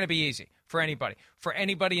it's not going to be easy for anybody. For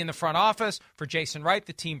anybody in the front office, for Jason Wright,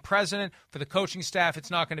 the team president, for the coaching staff, it's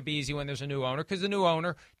not going to be easy when there's a new owner because the new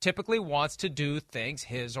owner typically wants to do things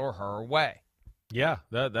his or her way. Yeah,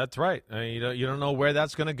 that's right. I mean, you don't know where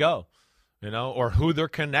that's going to go, or who they're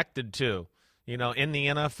connected to, in the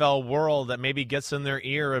NFL world that maybe gets in their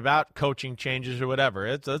ear about coaching changes or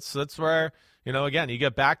whatever. That's where, again, you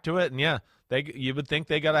get back to it, and you would think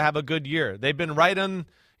they got to have a good year. They've been right in,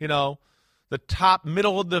 the top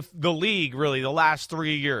middle of the league, really, the last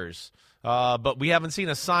 3 years. But we haven't seen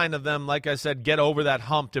a sign of them, like I said, get over that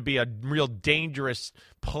hump to be a real dangerous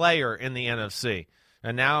player in the NFC.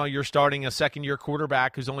 And now you're starting a second-year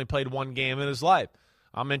quarterback who's only played one game in his life.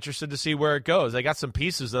 I'm interested to see where it goes. They got some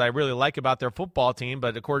pieces that I really like about their football team,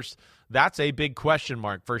 but, of course, that's a big question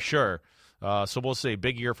mark for sure. So we'll see.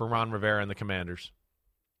 Big year for Ron Rivera and the Commanders.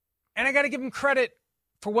 And I got to give them credit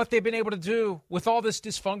for what they've been able to do with all this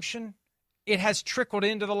dysfunction. It has trickled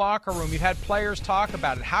into the locker room. You've had players talk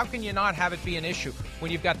about it. How can you not have it be an issue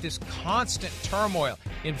when you've got this constant turmoil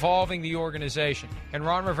involving the organization? And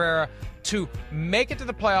Ron Rivera, to make it to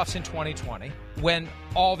the playoffs in 2020, when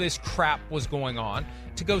all this crap was going on,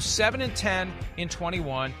 to go 7-10 in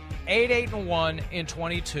 21, 8-1 in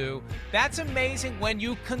 22, that's amazing when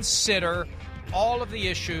you consider all of the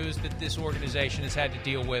issues that this organization has had to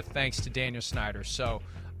deal with thanks to Daniel Snyder. So,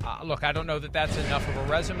 look, I don't know that that's enough of a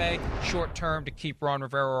resume short-term to keep Ron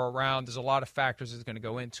Rivera around. There's a lot of factors that's going to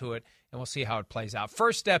go into it, and we'll see how it plays out.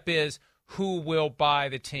 First step is who will buy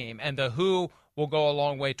the team, and the who will go a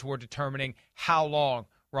long way toward determining how long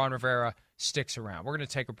Ron Rivera sticks around. We're going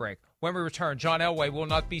to take a break. When we return, John Elway will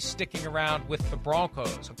not be sticking around with the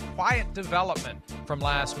Broncos. A quiet development from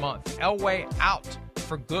last month. Elway out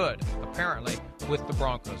for good, apparently, with the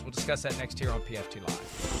Broncos. We'll discuss that next here on PFT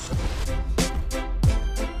Live.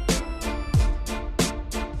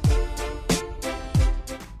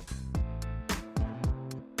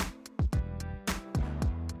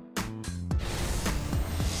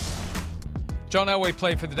 John Elway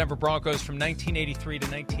played for the Denver Broncos from 1983 to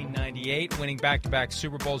 1998, winning back-to-back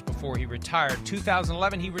Super Bowls before he retired.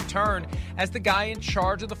 2011, he returned as the guy in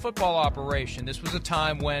charge of the football operation. This was a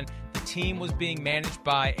time when the team was being managed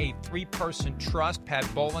by a 3-person trust. Pat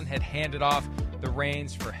Bowlen had handed off the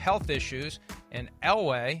reins for health issues, and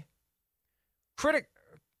Elway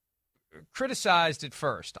criticized it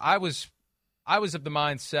first. I was of the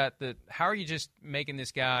mindset that how are you just making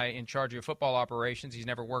this guy in charge of your football operations? He's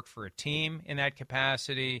never worked for a team in that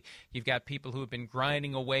capacity. You've got people who have been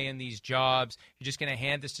grinding away in these jobs. You're just going to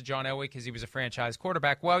hand this to John Elway because he was a franchise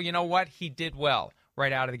quarterback. Well, you know what? He did well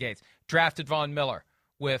right out of the gates. Drafted Von Miller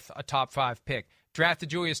with a top 5 pick. Drafted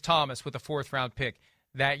Julius Thomas with a 4th-round pick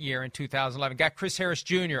that year in 2011. Got Chris Harris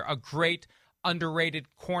Jr., a great underrated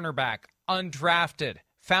cornerback, undrafted.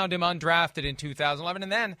 Found him undrafted in 2011.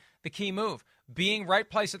 And then the key move, being right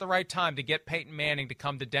place at the right time to get Peyton Manning to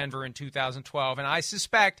come to Denver in 2012. And I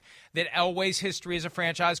suspect that Elway's history as a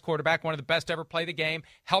franchise quarterback, one of the best ever play the game,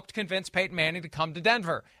 helped convince Peyton Manning to come to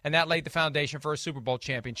Denver. And that laid the foundation for a Super Bowl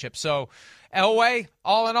championship. So Elway,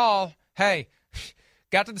 all in all, hey,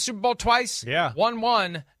 got to the Super Bowl twice, won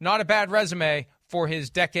one, not a bad resume for his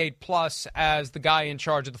decade plus as the guy in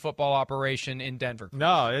charge of the football operation in Denver.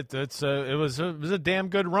 No, it was a damn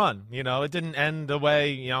good run. You know, it didn't end the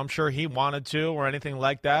way, I'm sure he wanted to or anything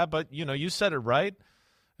like that. But, you said it right.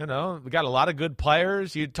 We got a lot of good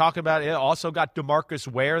players. You talk about it. Also got DeMarcus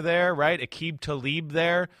Ware there, right? Aqib Talib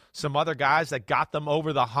there. Some other guys that got them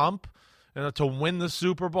over the hump, to win the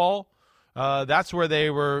Super Bowl. That's where they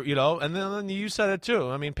were, and then you said it too.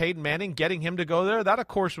 I mean, Peyton Manning, getting him to go there, that, of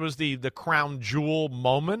course, was the crown jewel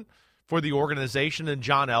moment for the organization and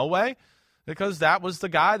John Elway, because that was the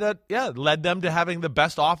guy that, led them to having the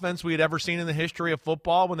best offense we had ever seen in the history of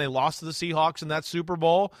football when they lost to the Seahawks in that Super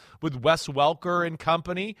Bowl with Wes Welker and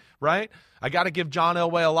company, right? I got to give John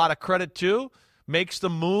Elway a lot of credit, too. Makes the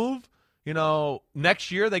move. Next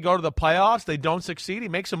year they go to the playoffs. They don't succeed. He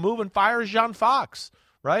makes a move and fires John Fox,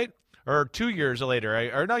 right? Or 2 years later,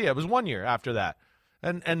 it was 1 year after that,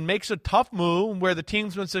 and makes a tough move where the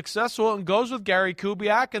team's been successful and goes with Gary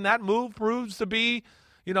Kubiak, and that move proves to be,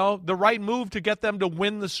 the right move to get them to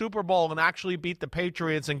win the Super Bowl and actually beat the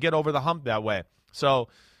Patriots and get over the hump that way. So,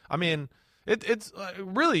 I mean, it's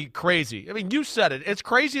really crazy. I mean, you said it. It's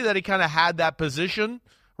crazy that he kind of had that position,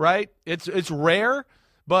 right? It's rare,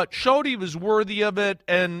 but showed he was worthy of it.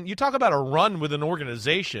 And you talk about a run with an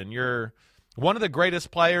organization. You're one of the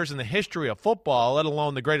greatest players in the history of football, let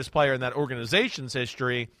alone the greatest player in that organization's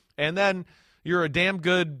history, and then you're a damn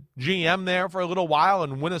good GM there for a little while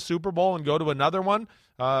and win a Super Bowl and go to another one.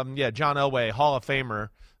 John Elway, Hall of Famer,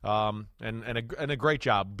 and a great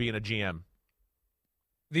job being a GM.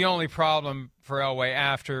 The only problem for Elway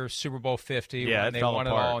after Super Bowl 50, when they won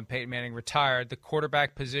it all and Peyton Manning retired, the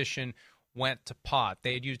quarterback position went to pot.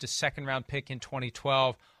 They had used a 2nd-round pick in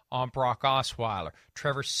 2012 on Brock Osweiler.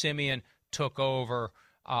 Trevor Siemian took over.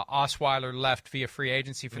 Osweiler left via free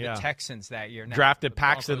agency for the Texans that year. Now, drafted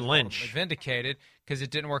Paxton Lynch. Vindicated because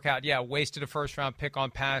it didn't work out. Wasted a 1st-round pick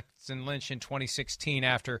on Paxton Lynch in 2016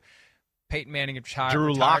 after Peyton Manning retired.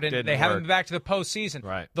 Drew Lock and they haven't been back to the postseason.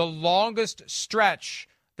 Right. The longest stretch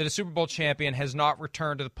that a Super Bowl champion has not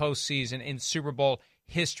returned to the postseason in Super Bowl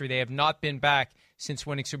history. They have not been back since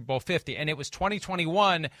winning Super Bowl 50. And it was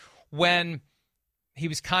 2021 when he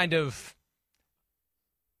was kind of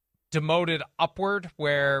demoted upward,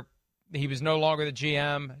 where he was no longer the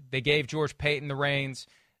GM. They gave George Payton the reins.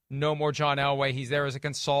 No more John Elway. He's there as a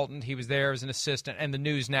consultant. He was there as an assistant. And the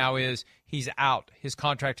news now is he's out. His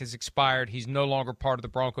contract has expired. He's no longer part of the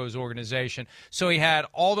Broncos organization. So he had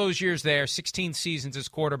all those years there, 16 seasons as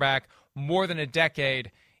quarterback, more than a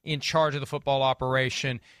decade in charge of the football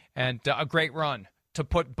operation, and a great run to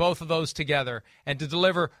put both of those together and to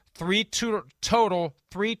deliver three total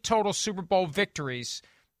Super Bowl victories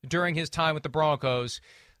during his time with the Broncos.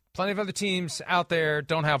 Plenty of other teams out there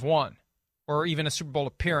don't have one or even a Super Bowl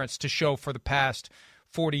appearance to show for the past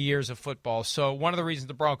 40 years of football. So one of the reasons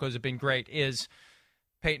the Broncos have been great is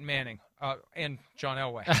Peyton Manning and John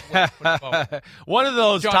Elway. One of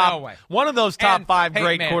those top 5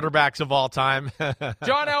 great quarterbacks of all time.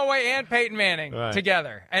 John Elway and Peyton Manning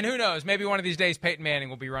together. And who knows, maybe one of these days Peyton Manning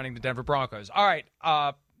will be running the Denver Broncos. All right,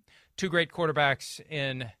 2 great quarterbacks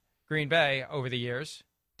in Green Bay over the years,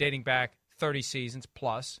 dating back 30 seasons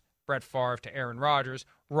plus, Brett Favre to Aaron Rodgers.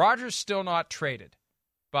 Rodgers still not traded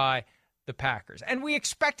by the Packers. And we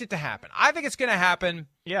expect it to happen. I think it's going to happen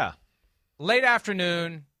late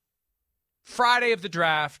afternoon, Friday of the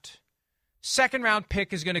draft. 2nd-round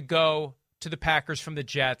pick is going to go to the Packers from the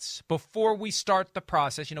Jets before we start the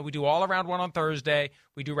process. We do all around 1 on Thursday.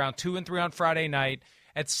 We do round 2 and 3 on Friday night.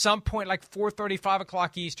 At some point, like 4:30, 5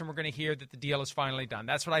 o'clock Eastern, we're going to hear that the deal is finally done.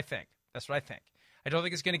 That's what I think. I don't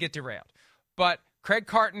think it's going to get derailed. But Craig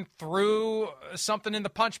Carton threw something in the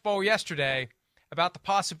punch bowl yesterday about the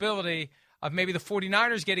possibility of maybe the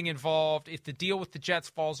 49ers getting involved if the deal with the Jets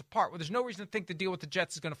falls apart. Well, there's no reason to think the deal with the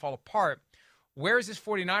Jets is going to fall apart. Where is this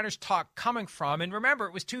 49ers talk coming from? And remember,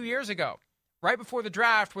 it was 2 years ago, right before the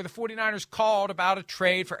draft, where the 49ers called about a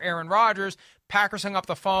trade for Aaron Rodgers. Packers hung up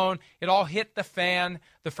the phone. It all hit the fan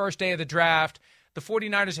the first day of the draft. The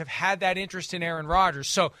 49ers have had that interest in Aaron Rodgers.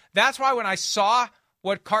 So that's why when I saw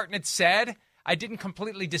what Carton had said, I didn't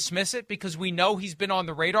completely dismiss it because we know he's been on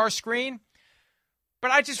the radar screen.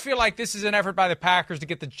 But I just feel like this is an effort by the Packers to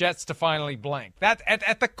get the Jets to finally blink. That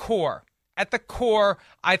at the core. At the core,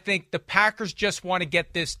 I think the Packers just want to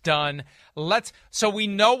get this done. So we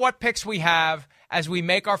know what picks we have as we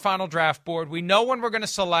make our final draft board. We know when we're going to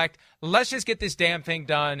select. Let's just get this damn thing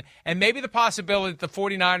done. And maybe the possibility that the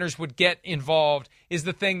 49ers would get involved is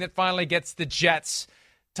the thing that finally gets the Jets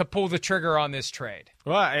to pull the trigger on this trade.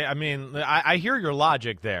 Well, I mean, I hear your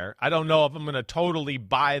logic there. I don't know if I'm going to totally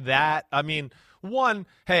buy that. I mean, one,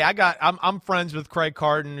 hey, I'm friends with Craig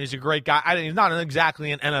Carton. He's a great guy. He's not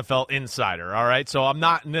exactly an NFL insider, all right? So I'm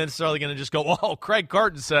not necessarily going to just go, oh, Craig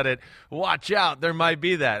Carton said it. Watch out. There might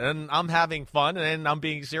be that. And I'm having fun, and I'm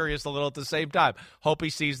being serious a little at the same time. Hope he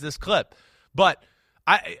sees this clip. But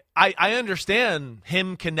I understand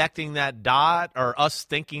him connecting that dot or us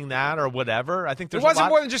thinking that or whatever. I think there's It wasn't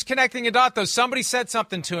more than just connecting a dot, though. Somebody said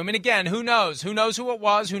something to him. And again, who knows? Who knows who it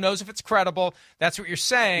was? Who knows if it's credible? That's what you're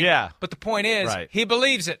saying. Yeah. But the point is, right. He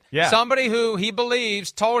believes it. Yeah. Somebody who he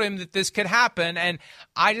believes told him that this could happen. And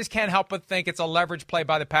I just can't help but think it's a leverage play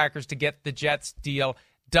by the Packers to get the Jets deal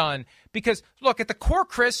done. Because, look, at the core,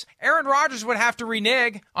 Chris, Aaron Rodgers would have to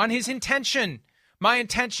renege on his intention. My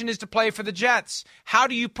intention is to play for the Jets. How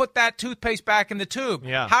do you put that toothpaste back in the tube?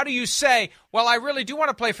 Yeah. How do you say, well, I really do want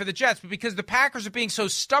to play for the Jets, but because the Packers are being so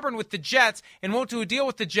stubborn with the Jets and won't do a deal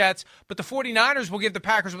with the Jets, but the 49ers will give the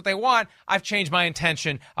Packers what they want, I've changed my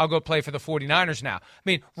intention. I'll go play for the 49ers now. I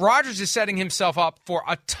mean, Rodgers is setting himself up for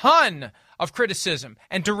a ton of criticism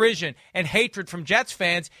and derision and hatred from Jets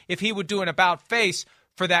fans if he would do an about-face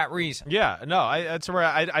for that reason. Yeah, no, that's where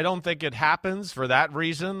I don't think it happens for that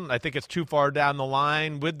reason. I think it's too far down the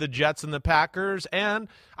line with the Jets and the Packers, and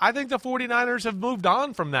I think the 49ers have moved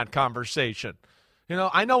on from that conversation. You know,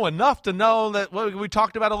 I know enough to know that we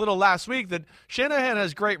talked about a little last week that Shanahan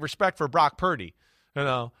has great respect for Brock Purdy. You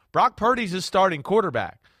know, Brock Purdy's his starting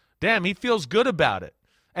quarterback. Damn, he feels good about it.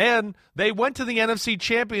 And they went to the NFC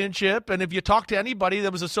Championship, and if you talk to anybody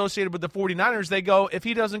that was associated with the 49ers, they go, if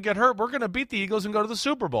he doesn't get hurt, we're going to beat the Eagles and go to the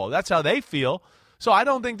Super Bowl. That's how they feel. So I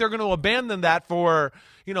don't think they're going to abandon that for,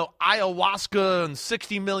 you know, ayahuasca and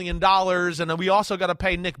 $60 million. And then we also got to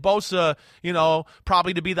pay Nick Bosa, you know,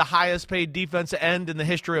 probably to be the highest paid defensive end in the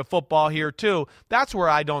history of football here too. That's where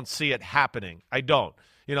I don't see it happening. I don't.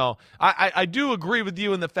 You know, I do agree with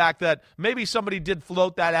you in the fact that maybe somebody did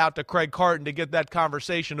float that out to Craig Carton to get that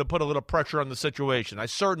conversation to put a little pressure on the situation. I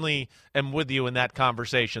certainly am with you in that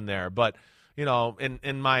conversation there. But, you know,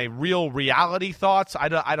 in my real reality thoughts, I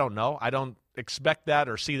don't know. I don't expect that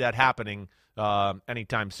or see that happening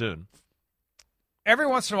anytime soon. Every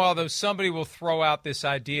once in a while, though, somebody will throw out this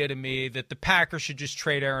idea to me that the Packers should just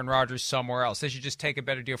trade Aaron Rodgers somewhere else. They should just take a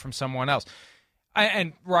better deal from someone else.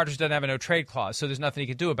 And Rodgers doesn't have a no-trade clause, so there's nothing he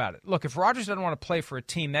can do about it. Look, if Rodgers doesn't want to play for a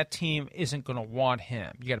team, that team isn't going to want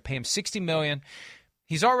him. You got to pay him $60 million.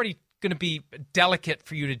 He's already going to be delicate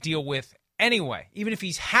for you to deal with anyway. Even if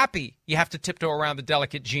he's happy, you have to tiptoe around the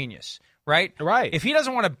delicate genius, right? Right. If he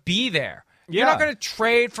doesn't want to be there, you're not going to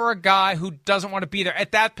trade for a guy who doesn't want to be there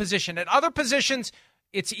at that position. At other positions,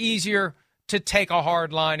 it's easier to take a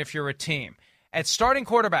hard line if you're a team. At starting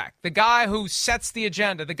quarterback, the guy who sets the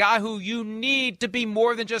agenda, the guy who you need to be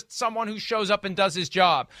more than just someone who shows up and does his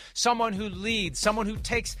job, someone who leads, someone who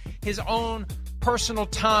takes his own personal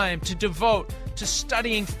time to devote to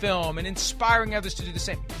studying film and inspiring others to do the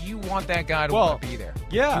same. You want that guy to want to be there.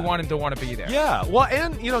 Yeah. You want him to want to be there. Yeah. Well,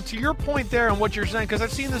 and, you know, to your point there and what you're saying, because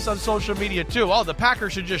I've seen this on social media too. Oh, the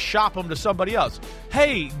Packers should just shop him to somebody else.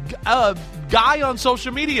 Hey, guy on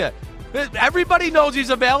social media, everybody knows he's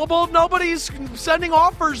available. Nobody's sending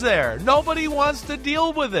offers there. Nobody wants to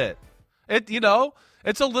deal with it. You know,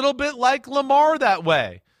 it's a little bit like Lamar that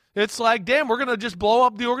way. It's like, damn, we're going to just blow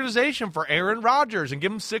up the organization for Aaron Rodgers and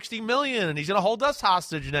give him $60 million, and he's going to hold us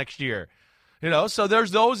hostage next year. You know, so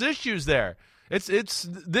there's those issues there. It's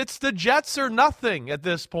the Jets or nothing at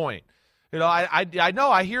this point. You know, I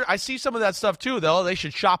know, I see some of that stuff too, though. They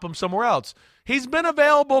should shop him somewhere else. He's been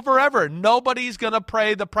available forever. Nobody's going to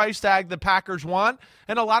pay the price tag the Packers want,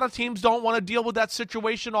 and a lot of teams don't want to deal with that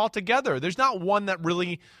situation altogether. There's not one that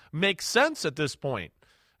really makes sense at this point.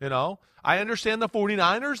 You know, I understand the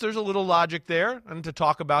 49ers. There's a little logic there, and to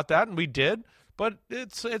talk about that, and we did. But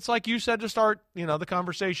it's like you said to start, the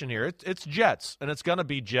conversation here. It's Jets, and it's going to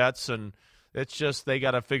be Jets, and it's just they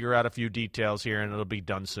got to figure out a few details here, and it'll be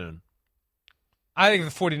done soon. I think the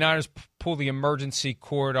 49ers pull the emergency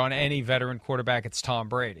cord on any veteran quarterback. It's Tom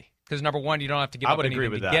Brady. Because, number one, you don't have to give up anything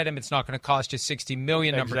to get him. It's not going to cost you $60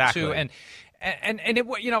 million, number two. And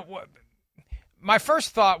my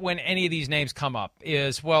first thought when any of these names come up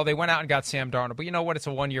is, well, they went out and got Sam Darnold. But you know what? It's a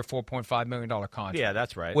 1-year, $4.5 million contract. Yeah,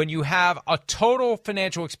 that's right. When you have a total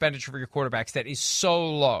financial expenditure for your quarterbacks that is so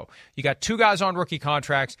low, you got two guys on rookie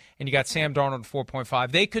contracts, and you got Sam Darnold at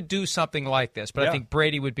 4.5. They could do something like this, but I think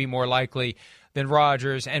Brady would be more likely than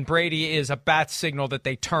Rodgers. And Brady is a bat signal that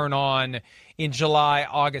they turn on in July,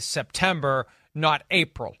 August, September, not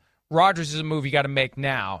April. Rodgers is a move you got to make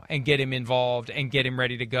now and get him involved and get him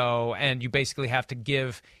ready to go, and you basically have to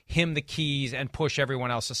give him the keys and push everyone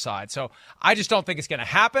else aside. So I just don't think it's going to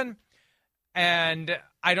happen, and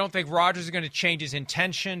I don't think Rodgers is going to change his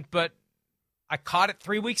intention, but I caught it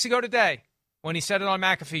 3 weeks ago today when he said it on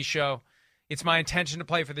McAfee's show. It's my intention to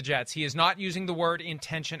play for the Jets. He is not using the word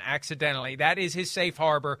intention accidentally. That is his safe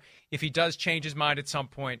harbor if he does change his mind at some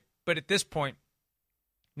point. But at this point,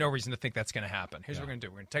 no reason to think that's going to happen. Here's what we're going to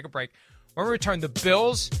do. We're going to take a break. When we return, the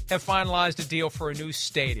Bills have finalized a deal for a new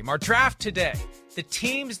stadium. Our draft today, the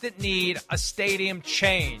teams that need a stadium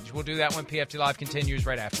change. We'll do that when PFT Live continues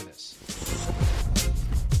right after this.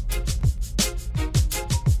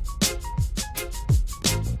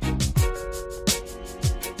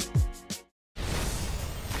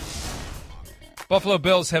 Buffalo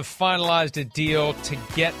Bills have finalized a deal to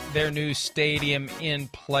get their new stadium in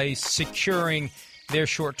place, securing their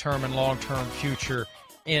short-term and long-term future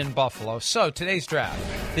in Buffalo. So today's draft,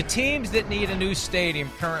 the teams that need a new stadium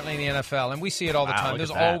currently in the NFL, and we see it all the time. There's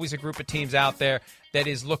always a group of teams out there that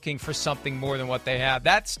is looking for something more than what they have.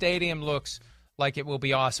 That stadium looks like it will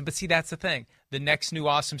be awesome. But see, that's the thing. The next new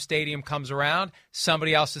awesome stadium comes around,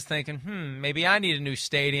 somebody else is thinking, maybe I need a new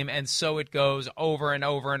stadium, and so it goes over and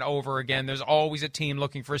over and over again. There's always a team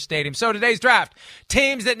looking for a stadium. So today's draft,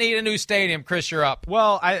 teams that need a new stadium. Chris, you're up.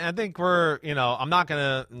 Well, I think I'm not going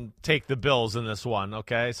to take the Bills in this one,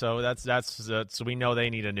 okay? So that's so we know they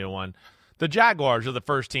need a new one. The Jaguars are the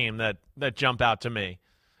first team that jump out to me.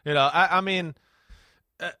 I mean,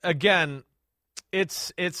 again,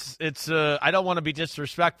 It's I don't want to be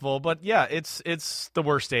disrespectful, but yeah, it's the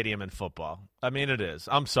worst stadium in football. I mean, it is.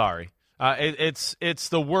 I'm sorry. It's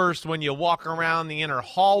the worst when you walk around the inner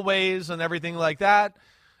hallways and everything like that.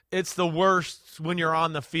 It's the worst when you're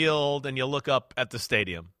on the field and you look up at the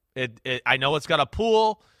stadium. I know it's got a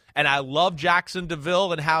pool, and I love Jackson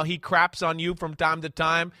DeVille and how he craps on you from time to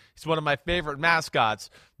time. He's one of my favorite mascots,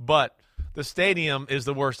 but the stadium is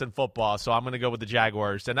the worst in football, so I'm going to go with the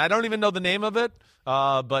Jaguars. And I don't even know the name of it,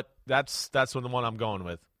 but that's the one I'm going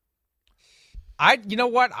with. You know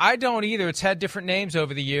what? I don't either. It's had different names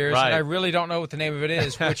over the years, right, and I really don't know what the name of it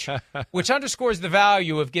is, which underscores the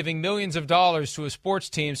value of giving millions of dollars to a sports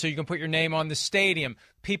team so you can put your name on the stadium.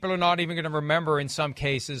 People are not even going to remember, in some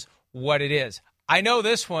cases, what it is. I know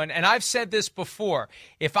this one, and I've said this before.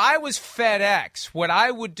 If I was FedEx, what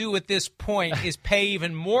I would do at this point is pay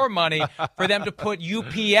even more money for them to put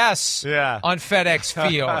UPS on FedEx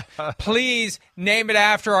Field. Please name it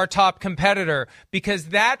after our top competitor, because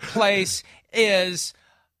that place is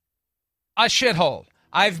a shithole.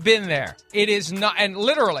 I've been there. It is not, and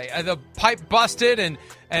literally, the pipe busted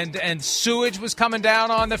and sewage was coming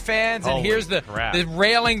down on the fans, and here's the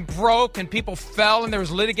railing broke and people fell, and there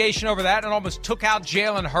was litigation over that, and almost took out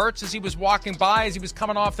Jalen Hurts as he was walking by, as he was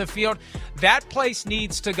coming off the field. That place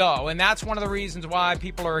needs to go, and that's one of the reasons why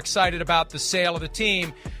people are excited about the sale of the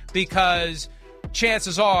team, because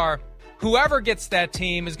chances are whoever gets that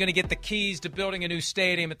team is going to get the keys to building a new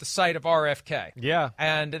stadium at the site of RFK. Yeah.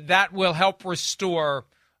 And that will help restore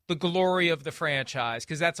the glory of the franchise,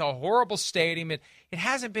 because that's a horrible stadium. It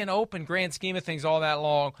hasn't been open, grand scheme of things, all that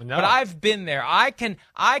long. No. But I've been there. I can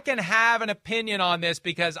have an opinion on this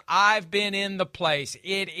because I've been in the place.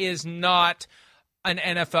 It is not an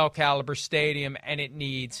NFL caliber stadium, and it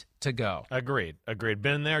needs to go. Agreed.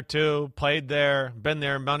 Been there too, played there, been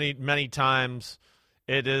there many times.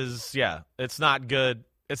 It is, it's not good.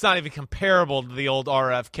 It's not even comparable to the old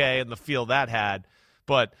RFK and the feel that had.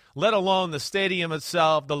 But let alone the stadium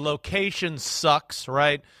itself, the location sucks,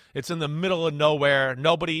 right? It's in the middle of nowhere.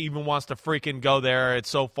 Nobody even wants to freaking go there. It's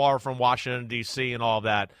so far from Washington, D.C. and all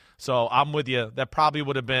that. So I'm with you. That probably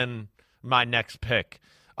would have been my next pick.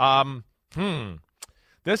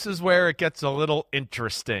 This is where it gets a little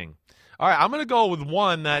interesting. All right, I'm going to go with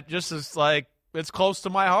one that just is like, it's close to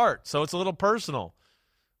my heart, so it's a little personal.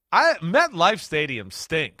 MetLife Stadium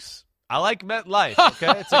stinks. I like MetLife,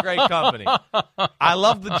 okay? It's a great company. I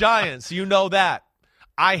love the Giants. You know that.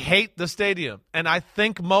 I hate the stadium, and I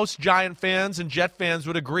think most Giant fans and Jet fans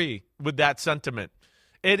would agree with that sentiment.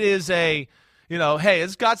 It is hey,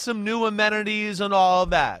 it's got some new amenities and all of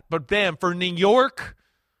that. But, damn, for New York,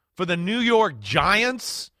 for the New York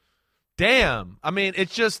Giants, damn. I mean,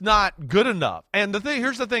 it's just not good enough. And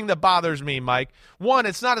here's the thing that bothers me, Mike. One,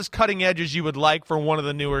 it's not as cutting edge as you would like for one of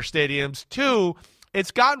the newer stadiums. Two,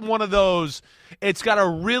 it's got a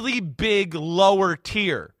really big lower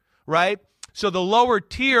tier, right? So the lower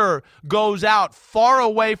tier goes out far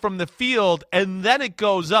away from the field, and then it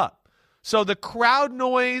goes up. So the crowd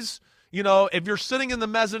noise, if you're sitting in the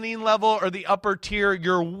mezzanine level or the upper tier,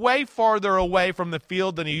 you're way farther away from the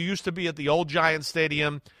field than you used to be at the old Giant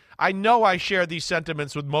Stadium. I know I share these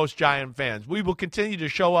sentiments with most Giant fans. We will continue to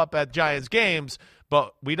show up at Giants games,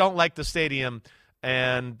 but we don't like the stadium,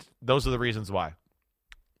 and those are the reasons why.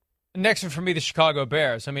 Next one for me, the Chicago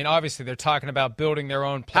Bears. I mean, obviously, they're talking about building their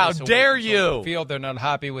own place. How dare you? Field. They're not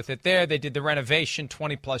happy with it there. They did the renovation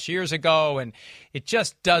 20-plus years ago, and it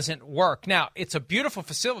just doesn't work. Now, it's a beautiful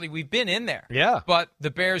facility. We've been in there. Yeah. But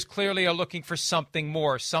the Bears clearly are looking for something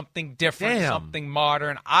more, something different, something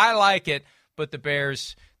modern. I like it, but the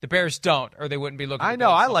Bears don't, or they wouldn't be looking. I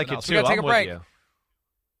know. I like it, too. We got to take a break. You.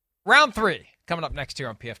 Round 3 coming up next here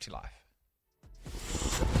on PFT Live.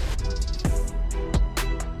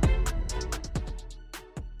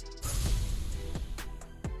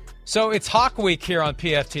 So it's Hawk Week here on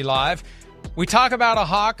PFT Live. We talk about a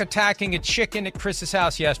hawk attacking a chicken at Chris's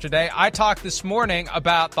house yesterday. I talked this morning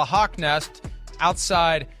about the hawk nest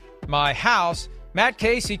outside my house. Matt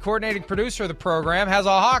Casey, coordinating producer of the program, has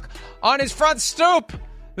a hawk on his front stoop.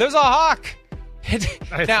 There's a hawk.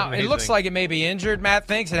 Now, amazing. It looks like it may be injured. Matt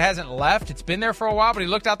thinks it hasn't left. It's been there for a while, but he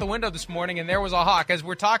looked out the window this morning, and there was a hawk. As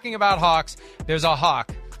we're talking about hawks, there's a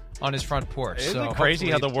hawk on his front porch. Isn't it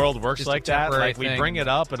crazy how the world works like that? Like, we bring it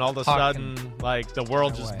up, and all of a sudden, like, the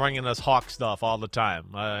world's just bringing us hawk stuff all the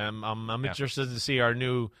time. I'm interested to see our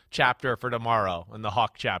new chapter for tomorrow in the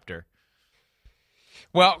hawk chapter.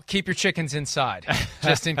 Well, keep your chickens inside,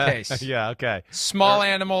 just in case. Yeah, okay. Small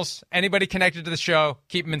animals, anybody connected to the show,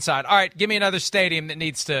 keep them inside. All right, give me another stadium that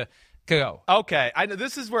needs to go. Okay, I know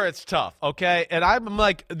this is where it's tough, okay? And I'm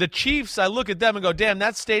like, the Chiefs, I look at them and go, damn,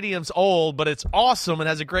 that stadium's old, but it's awesome and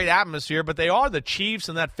has a great atmosphere. But they are the Chiefs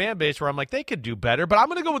and that fan base where I'm like, they could do better. But I'm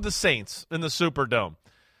going to go with the Saints in the Superdome.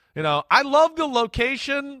 I love the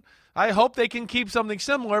location. I hope they can keep something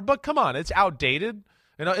similar, but come on, it's outdated.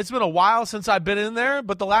 It's been a while since I've been in there,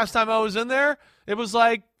 but the last time I was in there, it was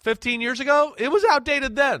like 15 years ago. It was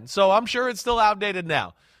outdated then, so I'm sure it's still outdated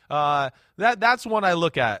now. That's one I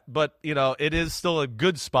look at, but, it is still a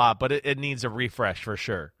good spot, but it needs a refresh for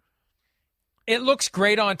sure. It looks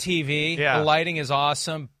great on TV. Yeah. The lighting is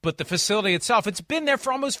awesome, but the facility itself, it's been there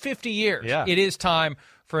for almost 50 years. Yeah. It is time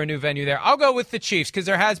for a new venue there. I'll go with the Chiefs because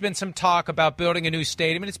there has been some talk about building a new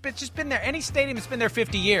stadium, and it's just been there. Any stadium that's been there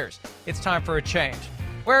 50 years, it's time for a change.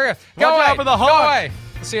 Go away. For the Hawk. Go away.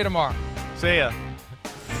 We'll see you tomorrow. See ya.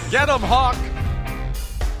 Get 'em, Hawk.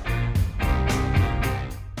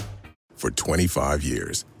 For 25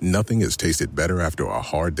 years, nothing has tasted better after a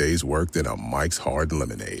hard day's work than a Mike's Hard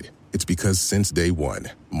Lemonade. It's because since day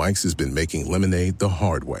one, Mike's has been making lemonade the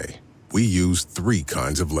hard way. We use 3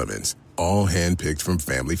 kinds of lemons, all hand-picked from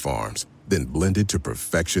family farms, then blended to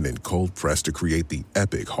perfection in cold press to create the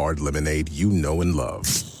epic hard lemonade you know and love.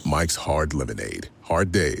 Mike's Hard Lemonade.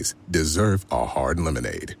 Hard days deserve a hard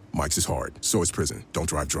lemonade. Mike's is hard, so is prison. Don't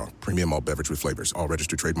drive drunk. Premium malt beverage with flavors. All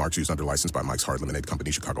registered trademarks used under license by Mike's Hard Lemonade Company,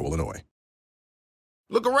 Chicago, Illinois.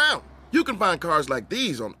 Look around. You can find cars like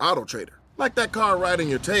these on AutoTrader. Like that car riding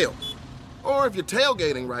your tail. Or if you're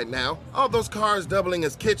tailgating right now, all those cars doubling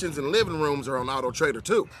as kitchens and living rooms are on AutoTrader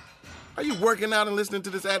too. Are you working out and listening to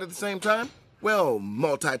this ad at the same time? Well,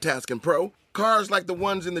 multitasking pro, cars like the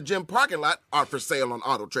ones in the gym parking lot are for sale on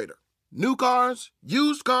AutoTrader. New cars,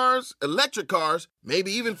 used cars, electric cars,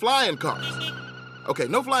 maybe even flying cars. Okay,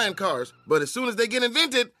 no flying cars, but as soon as they get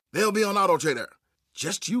invented, they'll be on AutoTrader.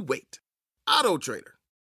 Just you wait. AutoTrader.